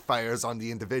it backfires on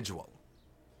the individual.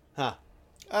 Huh.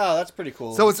 Oh, that's pretty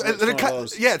cool. So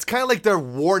it's kind of like their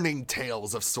warning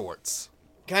tales of sorts.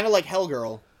 Kind of like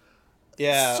Hellgirl.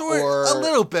 Yeah, or a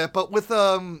little bit, but with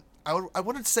I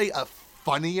wouldn't say a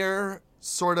funnier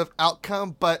sort of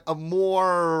outcome, but a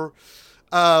more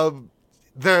them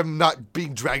not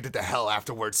being dragged into hell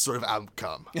afterwards sort of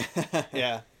outcome.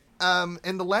 Yeah.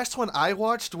 And the last one I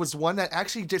watched was one that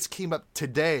actually just came up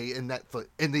today in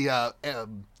the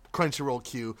Crunchyroll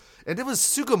queue, and it was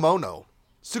Sugumomo.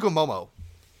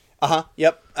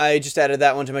 Yep. I just added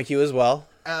that one to my queue as well.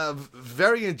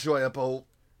 Very enjoyable.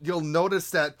 You'll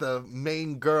notice that the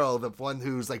main girl, the one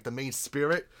who's like the main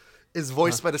spirit, is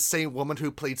voiced by the same woman who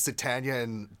played Satania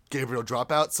in Gabriel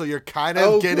Dropout. So you're kind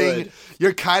of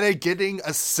getting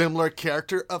a similar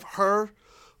character of her,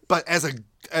 but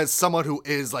as someone who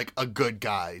is like a good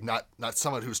guy, not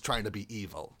someone who's trying to be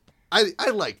evil. I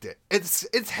liked it.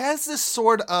 It has this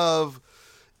sort of,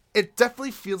 it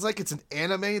definitely feels like it's an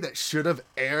anime that should have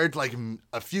aired like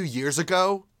a few years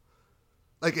ago.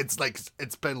 Like it's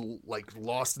been like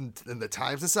lost in the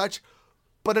times and such.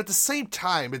 But at the same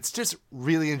time, it's just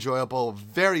really enjoyable,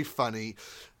 very funny,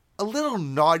 a little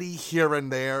naughty here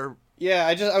and there. Yeah,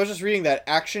 I was just reading that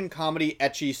action, comedy,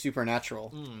 ecchi,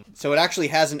 supernatural. So it actually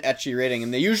has an ecchi rating,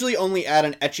 and they usually only add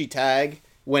an ecchi tag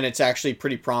when it's actually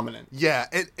pretty prominent. Yeah,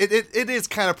 it is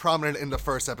kind of prominent in the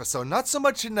first episode, not so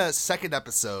much in the second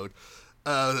episode.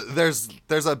 There's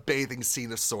a bathing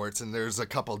scene of sorts, and there's a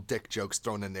couple dick jokes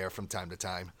thrown in there from time to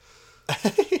time.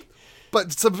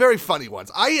 But some very funny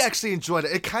ones. I actually enjoyed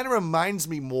it. It kind of reminds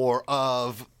me more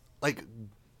of, like,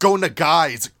 Go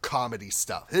Nagai's comedy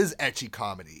stuff. His ecchi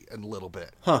comedy a little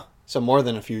bit. Huh. So more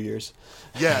than a few years.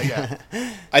 Yeah.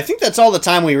 I think that's all the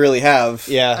time we really have.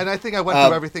 Yeah. And I think I went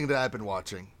through everything that I've been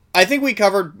watching. I think we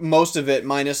covered most of it,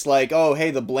 minus, like, oh,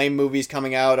 hey, the Blame movie's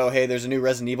coming out. Oh, hey, there's a new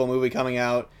Resident Evil movie coming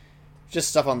out. Just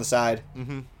stuff on the side.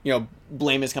 Mm-hmm. You know,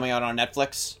 Blame is coming out on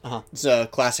Netflix. Uh-huh. It's a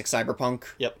classic cyberpunk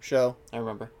show. I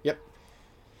remember. Yep.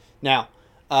 Now,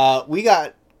 we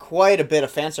got quite a bit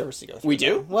of fan service to go through. We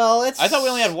do? Well, I thought we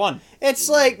only had one. It's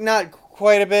like not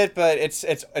quite a bit, but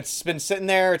it's been sitting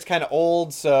there. It's kind of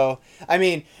old, so I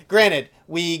mean, granted,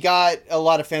 we got a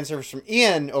lot of fan service from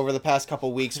Ian over the past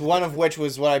couple weeks. One of which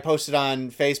was what I posted on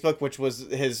Facebook, which was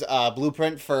his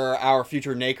blueprint for our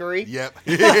future Nakery. Yep.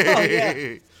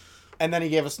 Yeah. And then he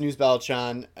gave us News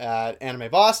Belchon at Anime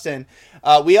Boston.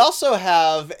 We also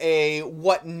have a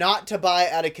what not to buy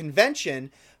at a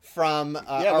convention from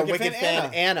our Wicked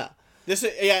fan Anna.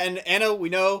 And Anna, we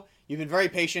know you've been very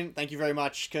patient. Thank you very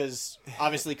much, because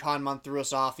obviously Con Month threw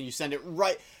us off, and you send it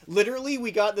right. Literally,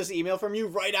 we got this email from you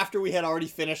right after we had already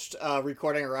finished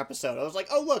recording our episode. I was like,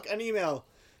 oh look, an email.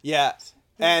 Yeah.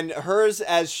 And hers,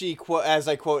 as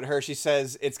I quote her, she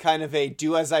says, it's kind of a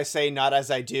do as I say, not as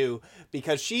I do,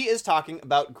 because she is talking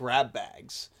about grab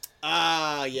bags.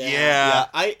 Yeah. Yeah.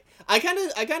 I kind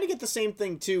of get the same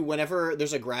thing too. Whenever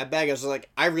there's a grab bag, I was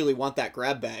like, I really want that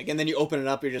grab bag, and then you open it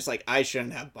up, you're just like, I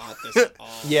shouldn't have bought this at all.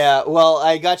 Yeah, well,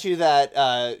 I got you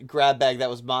that grab bag that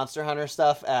was Monster Hunter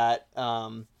stuff at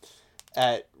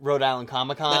Rhode Island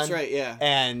Comic Con. That's right, yeah.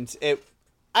 And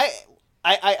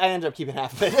I ended up keeping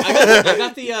half of it.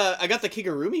 I got the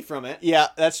Kigurumi from it. Yeah,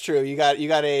 that's true. You got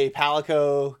a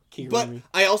Palico Kigurumi. But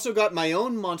I also got my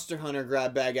own Monster Hunter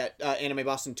grab bag at Anime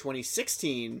Boston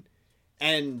 2016,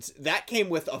 and that came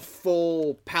with a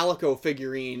full Palico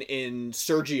figurine in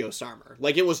Sergio's armor.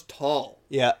 Like, it was tall.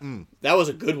 Yeah. That was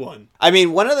a good one. I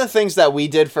mean, one of the things that we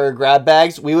did for grab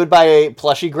bags, we would buy a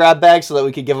plushie grab bag so that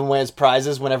we could give them away as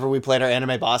prizes whenever we played our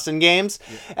Anime Boston games.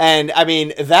 Yeah. And, I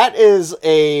mean, that is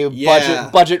a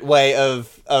budget way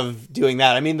of doing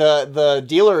that. I mean, the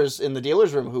dealers in the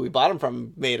dealer's room who we bought them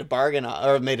from made a bargain,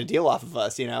 or made a deal off of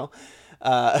us, you know?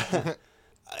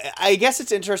 I guess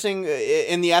it's interesting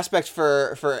in the aspect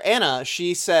for Anna.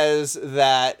 She says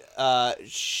that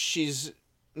she's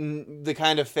the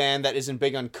kind of fan that isn't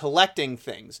big on collecting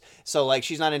things. So, like,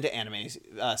 she's not into anime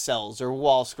cells or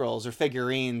wall scrolls or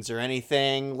figurines or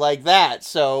anything like that.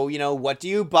 So, you know, what do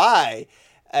you buy?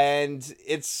 And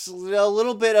it's a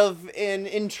little bit of an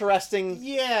interesting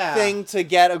thing to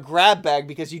get a grab bag,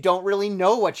 because you don't really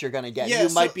know what you're going to get. You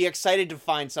might be excited to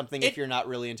find something if you're not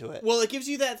really into it. Well, it gives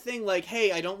you that thing like,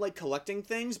 hey, I don't like collecting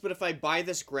things, but if I buy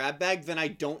this grab bag, then I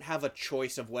don't have a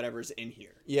choice of whatever's in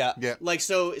here. Yeah. Like,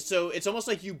 so it's almost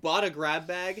like you bought a grab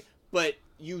bag, but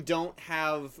you don't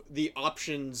have the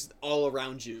options all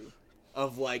around you.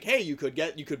 Of like, hey, you could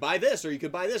buy this or you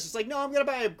could buy this. It's like, no, I'm gonna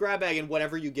buy a grab bag, and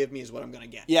whatever you give me is what I'm gonna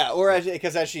get. Yeah, or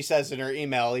because as she says in her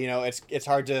email, you know, it's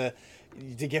hard to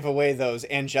give away those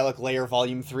Angelic Layer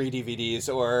Volume 3 DVDs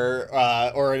or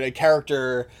a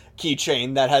character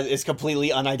keychain that is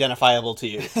completely unidentifiable to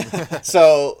you.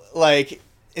 So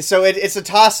it's a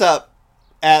toss up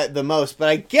at the most. But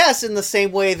I guess in the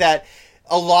same way that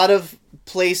a lot of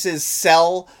places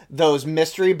sell those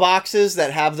mystery boxes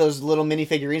that have those little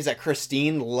minifigurines that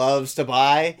Christine loves to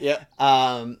buy. Yeah.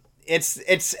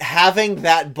 It's having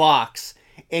that box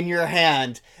in your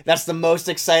hand that's the most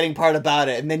exciting part about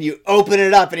it. And then you open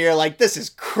it up and you're like, this is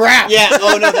crap. Yeah.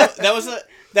 Oh no, that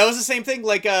was the same thing.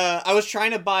 Like, I was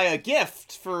trying to buy a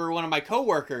gift for one of my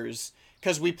coworkers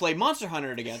because we played Monster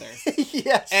Hunter together.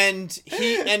 Yes.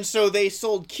 And so they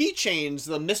sold keychains,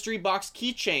 the mystery box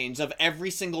keychains of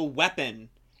every single weapon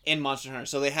in Monster Hunter.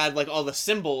 So they had like all the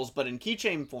symbols, but in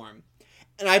keychain form.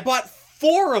 And I bought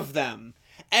 4 of them,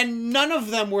 and none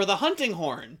of them were the hunting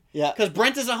horn. Yeah. Because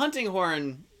Brent is a hunting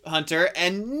horn hunter,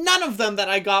 and none of them that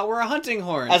I got were a hunting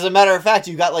horn. As a matter of fact,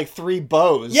 you got like 3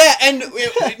 bows. Yeah, and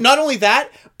not only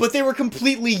that, but they were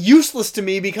completely useless to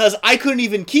me because I couldn't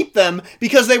even keep them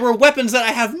because they were weapons that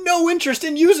I have no interest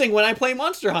in using when I play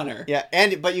Monster Hunter. Yeah,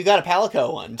 but you got a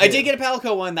Palico one, too. I did get a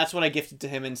Palico one. That's what I gifted to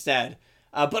him instead.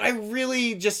 But I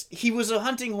really he was a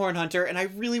hunting horn hunter, and I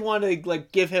really wanted to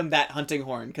like give him that hunting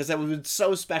horn because that was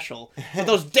so special. But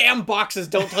those damn boxes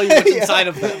don't tell you what's inside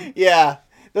of them. Yeah.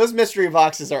 Those mystery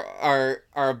boxes are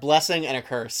a blessing and a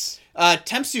curse.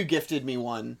 Tempsu gifted me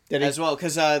one as well,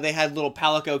 because they had little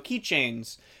Palico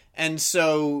keychains. And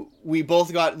so we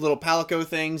both got little Palico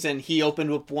things, and he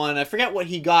opened up one. I forget what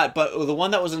he got, but the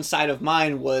one that was inside of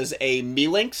mine was a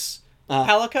Melinx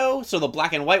Palico, so the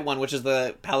black and white one, which is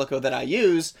the Palico that I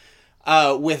use,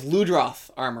 with Ludroth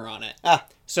armor on it.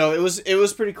 So it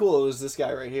was pretty cool. It was this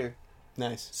guy right here.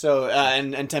 Nice. So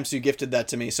and Tempsu gifted that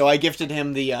to me. So I gifted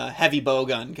him the heavy bow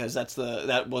gun because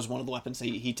that was one of the weapons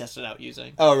he tested out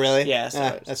using. Oh, really? Yeah.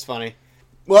 So that's funny.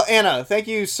 Well, Anna, thank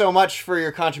you so much for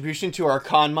your contribution to our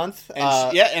con month.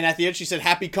 And and at the end she said,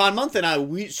 "Happy con month," and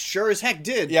we sure as heck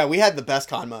did. Yeah, we had the best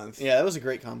con month. Yeah, that was a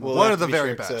great con month. One of the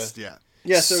very best. Yeah.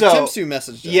 Yeah. So Tempsu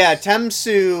messaged us. Yeah,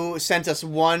 Tempsu sent us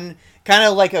one kind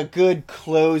of like a good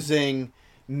closing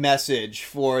message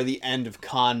for the end of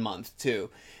con month too.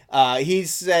 He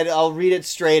said, I'll read it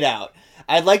straight out.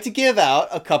 I'd like to give out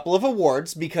a couple of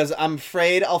awards because I'm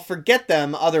afraid I'll forget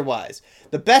them otherwise.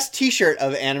 The best t-shirt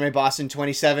of Anime Boston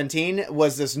 2017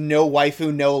 was this No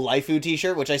Waifu, No Laifu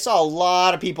t-shirt, which I saw a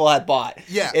lot of people had bought.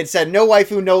 Yeah. It said No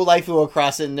Waifu, No Laifu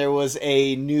across it, and there was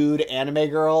a nude anime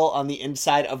girl on the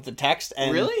inside of the text.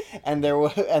 And, Really? And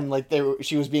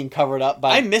she was being covered up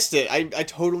by... I missed it. I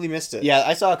totally missed it. Yeah,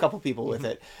 I saw a couple people with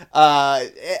it.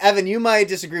 Evan, you might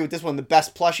disagree with this one. The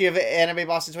best plushie of Anime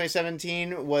Boston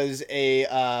 2017 was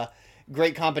a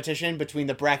great competition between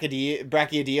the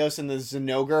Brachiodeos and the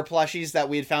Zenogre plushies that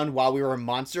we had found while we were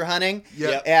monster hunting.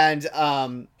 Yeah. And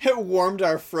It warmed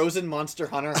our frozen Monster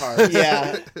Hunter hearts.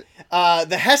 yeah.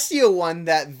 The Hestia one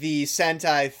that the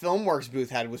Sentai Filmworks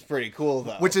booth had was pretty cool,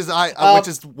 though. Which is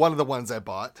one of the ones I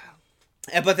bought.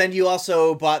 But then you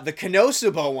also bought the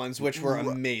Konosuba ones, which were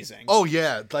amazing. Oh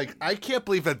yeah, like I can't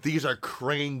believe that these are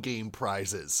Crane Game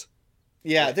prizes.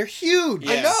 Yeah, they're huge.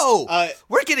 I know.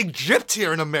 We're getting gypped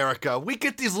here in America. We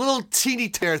get these little teeny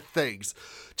tear things.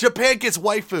 Japan gets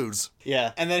waifus.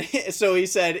 Yeah. And then, so he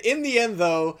said, in the end,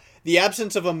 though, the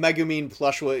absence of a Megumin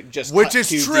plush would just Which cut is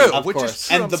too true. deep. Which is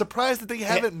true. And I'm surprised that they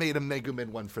haven't made a Megumin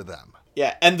one for them.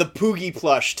 Yeah, and the Poogie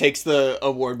plush takes the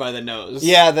award by the nose.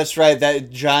 Yeah, that's right. That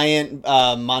giant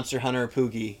Monster Hunter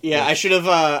Poogie. Yeah, I should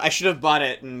have bought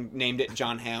it and named it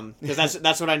John Hamm, because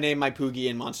that's what I named my Poogie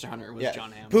in Monster Hunter was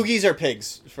John Hamm. Poogies are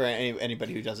pigs for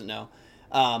anybody who doesn't know.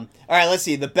 All right, let's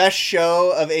see. The best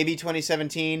show of AB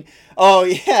 2017. Oh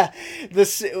yeah,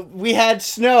 we had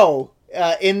snow.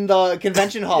 In the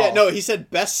convention hall. Yeah, no, he said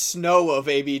best snow of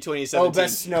AB 2017. Oh,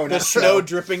 best snow, The not snow snow.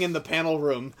 dripping in the panel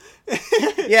room.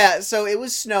 Yeah, so it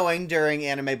was snowing during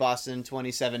Anime Boston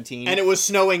 2017. And it was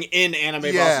snowing in Anime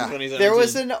Boston 2017. There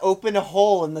was an open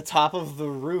hole in the top of the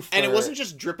roof. And it wasn't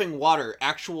just dripping water.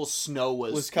 Actual snow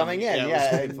was coming in.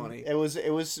 Yeah, It was was funny.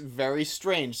 It was very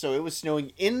strange. So it was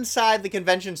snowing inside the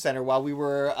convention center while we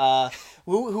were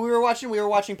who we were watching? We were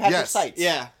watching Patrick Seitz.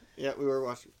 Yeah, we were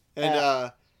watching.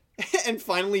 And and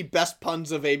finally, best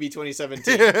puns of AB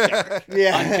 2017. Derek.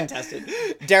 Yeah. Uncontested.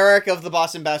 Derek of the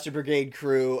Boston Bastard Brigade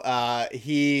crew,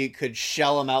 he could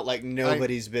shell them out like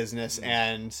nobody's business,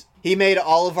 and he made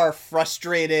all of our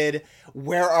frustrated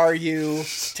 "Where are you?"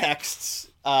 texts.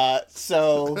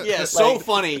 So Yeah, so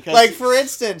funny. 'Cause like for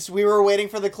instance, we were waiting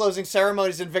for the closing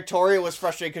ceremonies, and Victoria was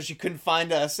frustrated because she couldn't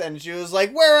find us, and she was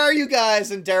like, "Where are you guys?"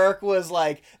 And Derek was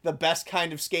like, "The best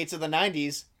kind of skates of the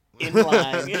 '90s." In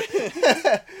line.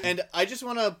 And I just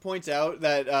want to point out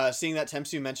that seeing that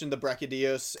Temsu mentioned the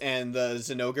Brachiodeos and the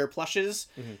Zenogre plushes,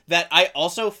 that I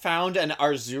also found an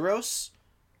Arzuros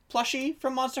plushie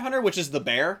from Monster Hunter, which is the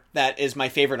bear. That is my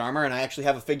favorite armor, and I actually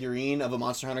have a figurine of a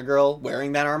Monster Hunter girl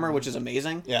wearing that armor, which is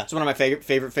amazing. Yeah. It's one of my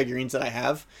favorite figurines that I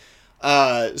have.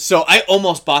 So I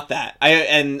almost bought that.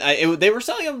 They were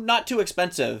selling them not too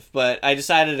expensive, but I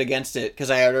decided against it because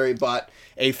I had already bought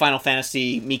a Final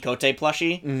Fantasy Mikote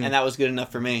plushie, and that was good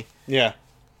enough for me. Yeah.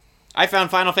 I found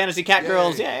Final Fantasy Cat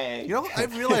Girls. Yay! You know, I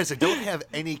realized I don't have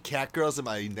any cat girls in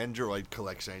my Nendoroid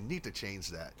collection. I need to change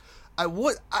that. I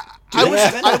was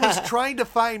trying to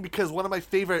find, because one of my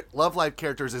favorite Love Live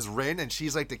characters is Rin, and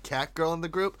she's like the cat girl in the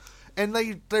group, and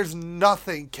there's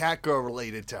nothing cat girl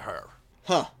related to her.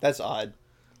 Huh. That's odd.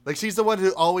 Like, she's the one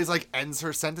who always like ends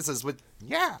her sentences with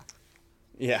 "yeah."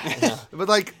 Yeah. But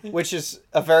like, Which is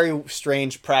a very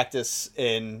strange practice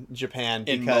in Japan.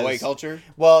 In because, Moe culture?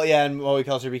 Well, yeah, in Moe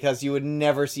culture, because you would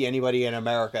never see anybody in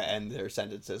America end their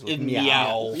sentences with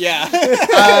meow. Yeah.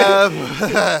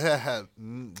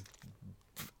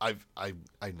 I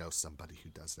know somebody who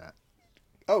does that.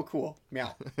 Oh, cool.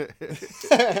 Meow.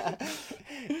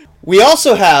 We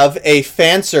also have a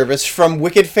fan service from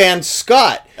Wicked Fan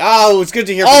Scott, Oh, it's good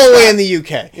to hear from all the way Scott. in the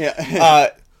UK. Yeah.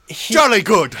 Jolly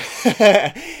good.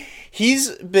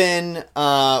 He's been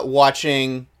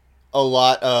watching a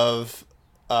lot of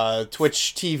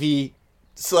Twitch TV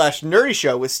 / Nerdy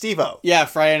Show with Steve-O. Yeah,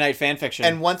 Friday Night Fanfiction.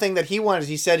 And one thing that he wanted,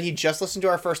 he said he just listened to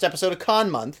our first episode of Con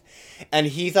Month, and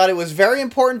he thought it was very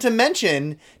important to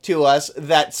mention to us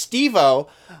that Steve-O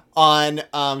on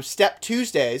Step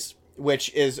Tuesdays,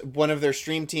 which is one of their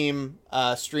stream team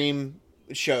stream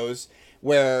shows,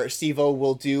 where Steve-O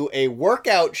will do a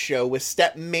workout show with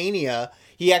Step Mania.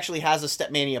 He actually has a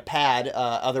Step Mania pad.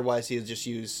 Otherwise, he'll just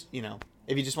use,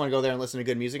 if you just want to go there and listen to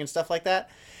good music and stuff like that.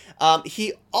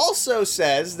 He also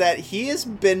says that he has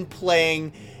been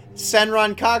playing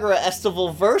Senran Kagura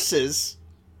Estival Versus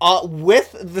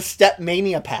with the Step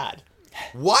Mania pad.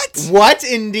 What? What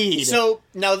indeed? So,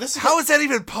 now this is... How is that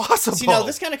even possible? See, now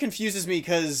this kind of confuses me,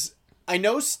 because I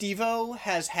know Steve-O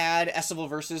has had Estival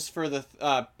Versus for the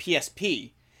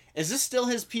PSP, Is this still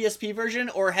his PSP version,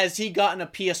 or has he gotten a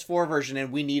PS4 version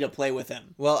and we need to play with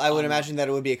him? Well, I would imagine that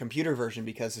it would be a computer version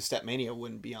because the Stepmania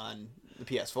wouldn't be on the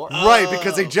PS4. Right,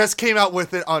 because they just came out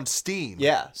with it on Steam.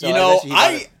 Yeah. So You know,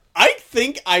 I I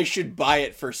think I should buy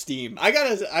it for Steam. I've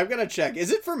got to check.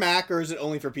 Is it for Mac or is it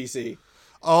only for PC?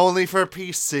 Only for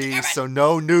PC, so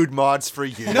no nude mods for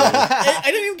you. No, I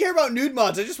didn't even care about nude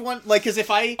mods. I just want, like, because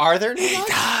if I... Are there nude mods?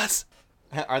 Does.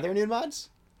 Are there nude mods?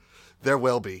 There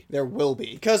will be. There will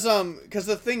be. Because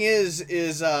the thing is,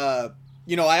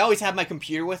 you know, I always have my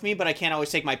computer with me, but I can't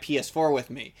always take my PS4 with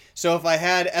me. So if I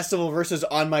had Estival Versus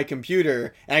on my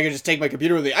computer, and I could just take my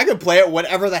computer with me, I could play it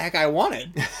whatever the heck I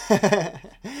wanted. That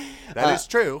is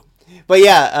true. But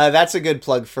yeah, that's a good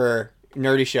plug for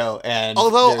Nerdy Show. And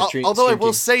Although their I will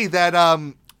team. say that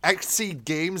Xseed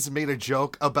Games made a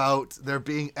joke about there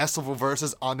being Estival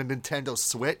Versus on the Nintendo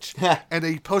Switch, and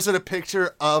they posted a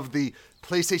picture of the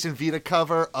PlayStation Vita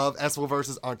cover of Estival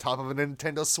Versus on top of a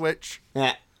Nintendo Switch.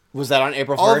 Was that on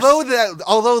April 1st?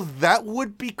 Although that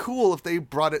would be cool if they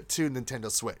brought it to Nintendo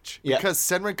Switch. Yeah. Because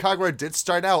Senran Kagura did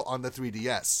start out on the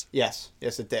 3DS. Yes,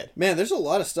 it did. Man, there's a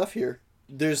lot of stuff here.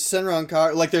 There's Senran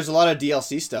Kagura, like there's a lot of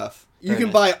DLC stuff. You Very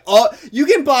can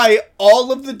buy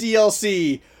all of the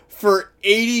DLC for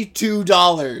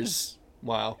 $82.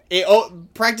 Wow.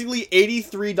 Practically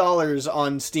 $83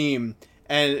 on Steam.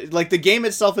 And like the game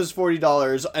itself is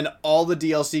 $40 and all the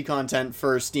DLC content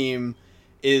for Steam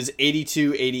is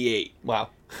 $82.88. Wow.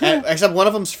 Except one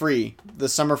of them's free, the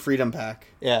Summer Freedom Pack.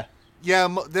 Yeah.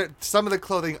 Yeah, some of the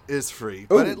clothing is free,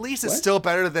 but Ooh, at least it's what? still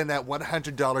better than that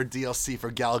 $100 DLC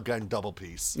for Galgun Double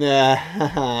Piece.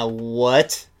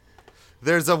 What?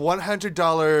 There's a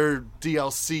 $100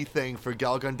 DLC thing for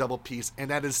Galgun Double Piece, and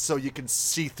that is so you can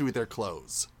see through their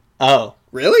clothes. Oh.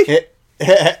 Really?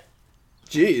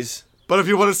 Jeez. But if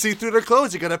you want to see through their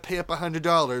clothes, you gotta pay up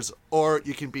 $100, or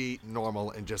you can be normal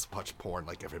and just watch porn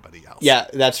like everybody else. Yeah,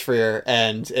 that's freer,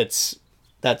 and that's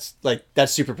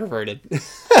super perverted.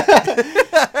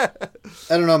 I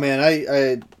don't know,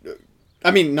 man.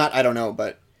 I mean, not I don't know,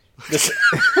 but this,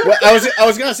 well, I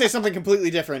was gonna say something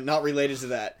completely different, not related to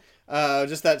that.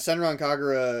 Just that Senran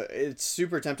Kagura, it's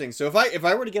super tempting. So if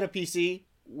I were to get a PC,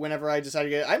 whenever I decide to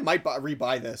get it, I might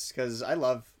rebuy this because I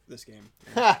love this game.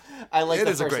 I like It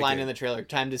the is a first great line game. in the trailer.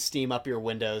 Time to steam up your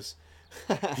windows.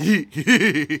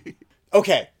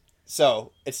 Okay,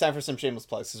 so it's time for some shameless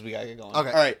plugs because we gotta get going. Okay.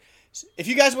 All right. If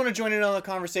you guys want to join in on the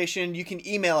conversation, you can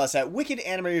email us at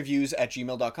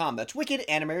wickedanimereviews@gmail.com. That's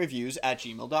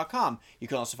wickedanimereviews@gmail.com. You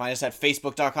can also find us at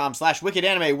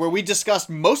facebook.com/wickedanime, where we discussed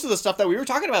most of the stuff that we were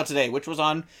talking about today, which was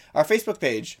on our Facebook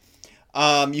page.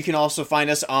 You can also find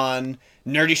us on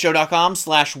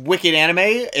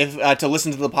nerdyshow.com/wickedanime if to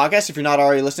listen to the podcast if you're not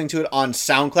already listening to it on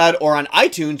SoundCloud or on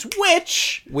iTunes,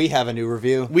 which We have a new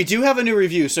review. we do have a new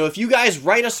review. So if you guys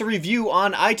write us a review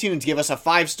on iTunes, give us a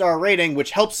 5-star rating,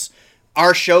 which helps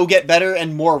our show get better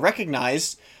and more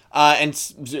recognized,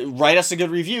 write us a good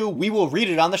review, we will read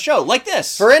it on the show, like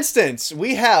this. For instance,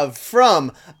 we have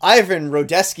from Ivan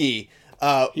Rodeski.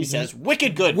 He says,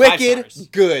 wicked good, 5 Wicked stars.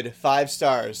 good 5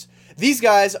 stars. These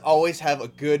guys always have a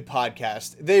good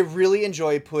podcast. They really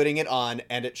enjoy putting it on,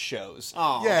 and it shows.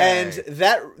 Aw. Yay. And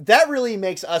that really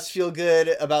makes us feel good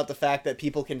about the fact that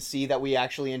people can see that we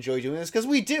actually enjoy doing this, because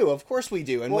we do. Of course we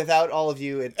do. And without all of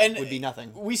you, it would be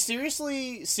nothing. We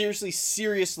seriously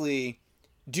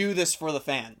do this for the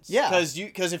fans. Yeah. Because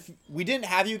if we didn't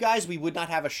have you guys, we would not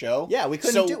have a show. Yeah, we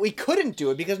couldn't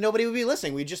do it because nobody would be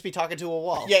listening. We'd just be talking to a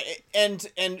wall. Yeah, and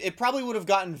it probably would have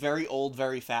gotten very old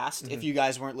very fast Mm-hmm. if you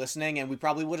guys weren't listening, and we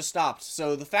probably would have stopped.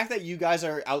 So the fact that you guys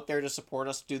are out there to support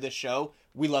us do this show,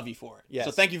 we love you for it. Yes.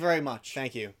 So thank you very much.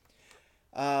 Thank you.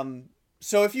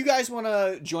 So if you guys want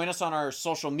to join us on our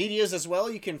social medias as well,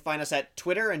 you can find us at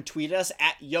Twitter and tweet us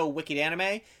at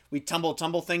YoWickedAnime. We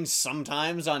tumble things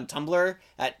sometimes on Tumblr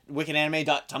at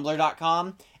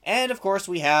wickedanime.tumblr.com. And of course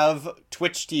we have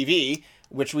Twitch TV,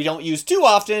 which we don't use too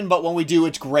often, but when we do,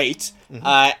 it's great.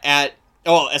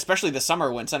 Especially the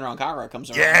summer when Senran Kagura comes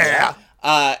around. Yeah.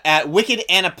 At Wicked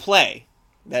Anna Play.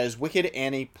 That is Wicked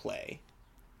Annie Play.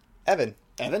 Evan,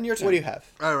 Your turn. what do you have?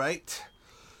 All right.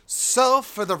 So,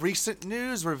 for the recent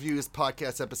news, reviews,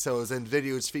 podcast episodes, and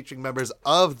videos featuring members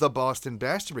of the Boston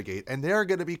Bastard Brigade, and there are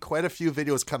going to be quite a few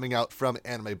videos coming out from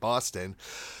Anime Boston,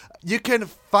 you can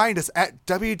find us at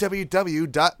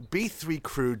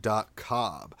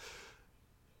www.b3crew.com.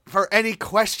 For any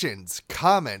questions,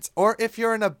 comments, or if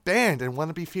you're in a band and want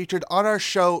to be featured on our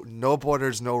show, No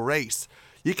Borders, No Race,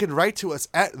 you can write to us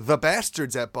at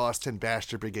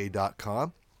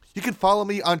thebastards@bostonbastardbrigade.com. You can follow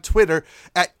me on Twitter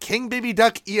at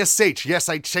KingBabyDuckESH. Yes,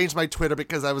 I changed my Twitter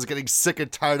because I was getting sick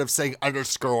and tired of saying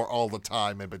underscore all the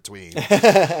time in between.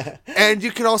 And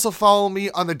you can also follow me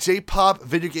on the J-pop,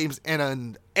 video games,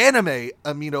 and anime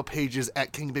amino pages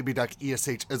at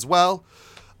KingBabyDuckESH as well.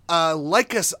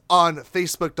 Like us on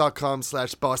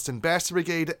Facebook.com/Boston Bastard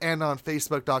Brigade and on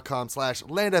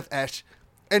Facebook.com/Land of Esh.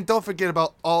 And don't forget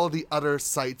about all the other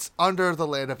sites under the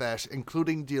Land of Esh,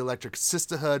 including the Electric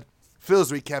Sisterhood, Phil's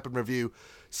Recap and Review,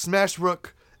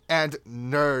 Smashrook, and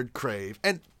Nerd Crave.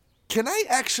 And can I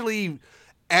actually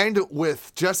end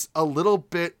with just a little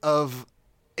bit of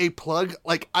a plug?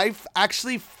 Like, I've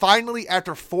actually finally,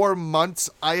 after 4 months,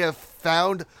 I have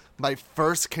found my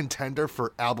first contender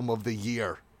for Album of the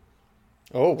Year.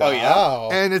 Oh, wow.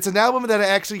 yeah. And it's an album that I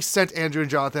actually sent Andrew and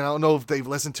Jonathan. I don't know if they've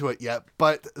listened to it yet,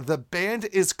 but the band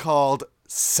is called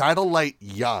Satellite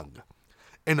Young.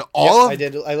 And all I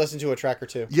did. I listened to a track or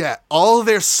two. Yeah, all of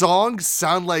their songs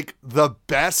sound like the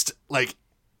best, like,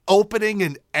 opening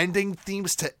and ending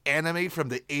themes to anime from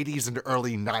the 80s and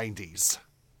early 90s.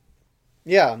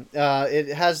 Yeah,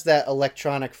 it has that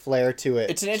electronic flair to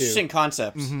it. It's an interesting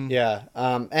concept. Yeah,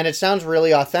 and it sounds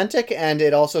really authentic, and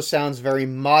it also sounds very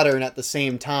modern at the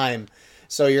same time.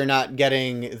 So you're not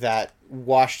getting that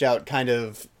washed out kind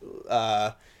of,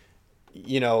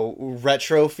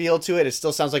 retro feel to it. It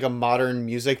still sounds like a modern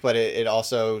music, but it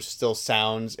also still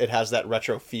sounds, it has that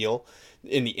retro feel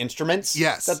in the instruments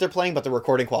that they're playing, but the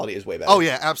recording quality is way better. Oh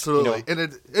yeah, absolutely.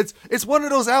 And it's one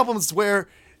of those albums where,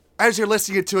 as you're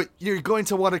listening to it, you're going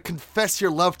to want to confess your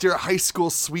love to your high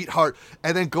school sweetheart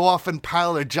and then go off and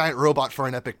pilot a giant robot for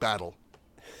an epic battle.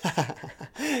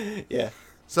 Yeah.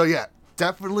 So yeah,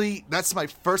 definitely, that's my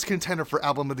first contender for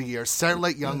Album of the Year.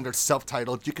 Satellite Young, they're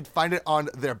self-titled. You can find it on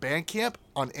their Bandcamp,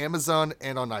 on Amazon,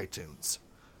 and on iTunes.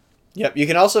 Yep, you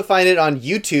can also find it on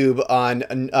YouTube on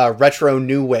Retro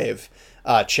New Wave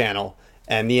channel,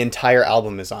 and the entire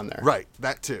album is on there. Right,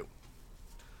 that too.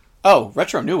 Oh,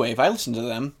 Retro New Wave. I listen to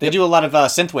them. They do a lot of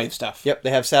synthwave stuff. Yep,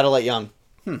 they have Satellite Young.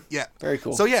 Yeah. Very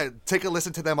cool. So yeah, take a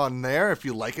listen to them on there. If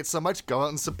you like it so much, go out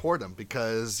and support them,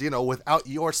 because, without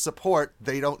your support,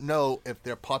 they don't know if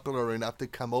they're popular enough to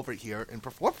come over here and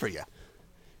perform for you.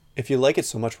 If you like it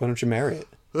so much, why don't you marry it?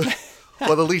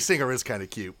 Well, the lead singer is kind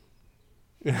of cute.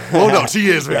 Oh no, she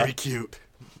is very cute.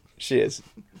 She is.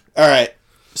 All right.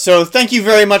 So thank you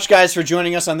very much, guys, for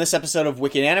joining us on this episode of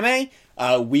Wicked Anime.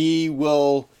 We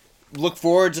will look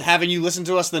forward to having you listen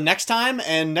to us the next time,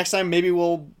 and next time maybe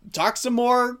we'll talk some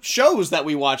more shows that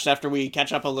we watched after we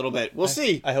catch up a little bit. We'll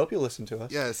see. I hope you listen to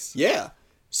us. Yes. Yeah.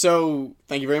 So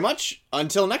thank you very much.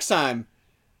 Until next time.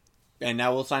 And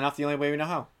now we'll sign off the only way we know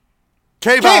how.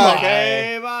 K-bye!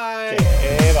 K-bye!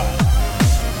 K-bye.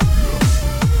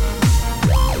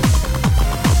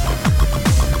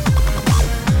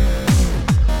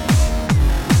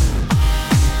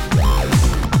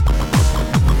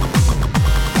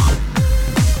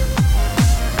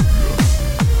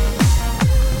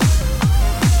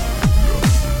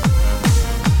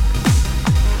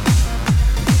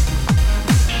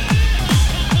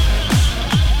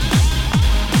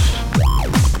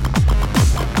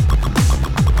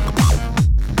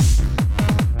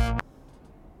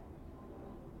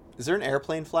 Is there an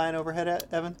airplane flying overhead,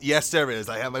 Evan? Yes, there is.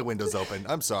 I have my windows open.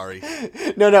 I'm sorry.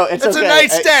 No, it's It's okay. a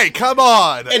nice day. Come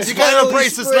on. It's You gotta finally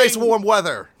embrace this spring. nice warm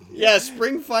weather. Yeah,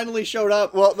 spring finally showed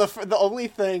up. Well, the only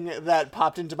thing that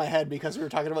popped into my head because we were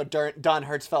talking about Don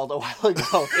Hertzfeld a while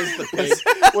ago Is the pig.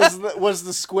 was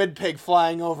the squid pig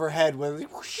flying overhead with.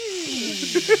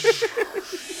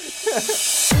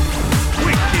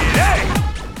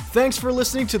 Thanks for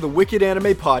listening to the Wicked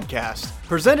Anime Podcast,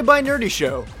 presented by Nerdy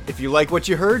Show. If you like what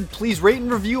you heard, please rate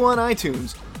and review on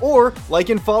iTunes, or like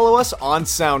and follow us on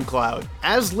SoundCloud.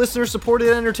 As listener-supported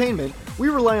entertainment, we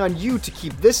rely on you to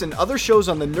keep this and other shows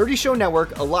on the Nerdy Show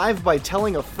Network alive by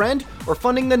telling a friend or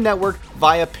funding the network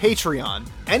via Patreon.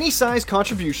 Any size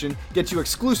contribution gets you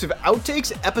exclusive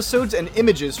outtakes, episodes, and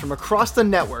images from across the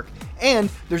network. And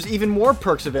there's even more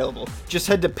perks available. Just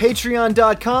head to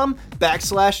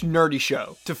patreon.com/Nerdy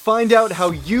Show to find out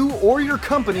how you or your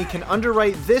company can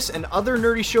underwrite this and other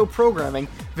Nerdy Show programming.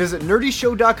 Visit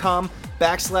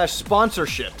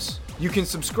nerdyshow.com/sponsorships. You can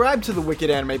subscribe to the Wicked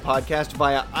Anime Podcast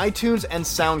via iTunes and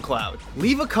SoundCloud.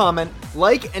 Leave a comment,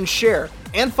 like, and share,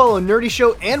 and follow Nerdy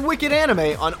Show and Wicked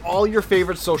Anime on all your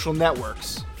favorite social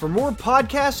networks. For more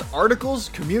podcasts, articles,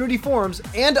 community forums,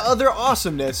 and other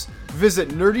awesomeness, visit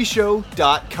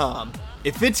nerdyshow.com.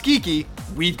 If it's geeky,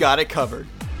 we've got it covered.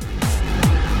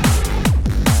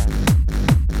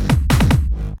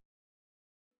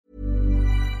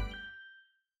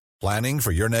 Planning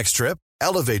for your next trip?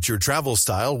 Elevate your travel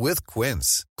style with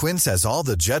Quince. Quince has all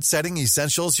the jet-setting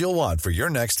essentials you'll want for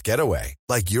your next getaway,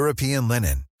 like European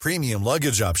linen, premium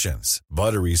luggage options,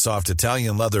 buttery soft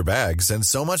Italian leather bags, and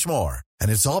so much more. And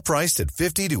it's all priced at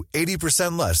 50 to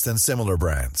 80% less than similar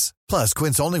brands. Plus,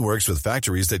 Quince only works with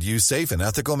factories that use safe and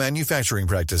ethical manufacturing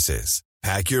practices.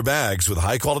 Pack your bags with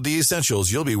high-quality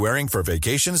essentials you'll be wearing for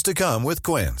vacations to come with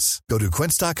Quince. Go to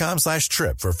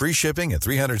quince.com/trip for free shipping and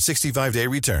 365-day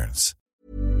returns.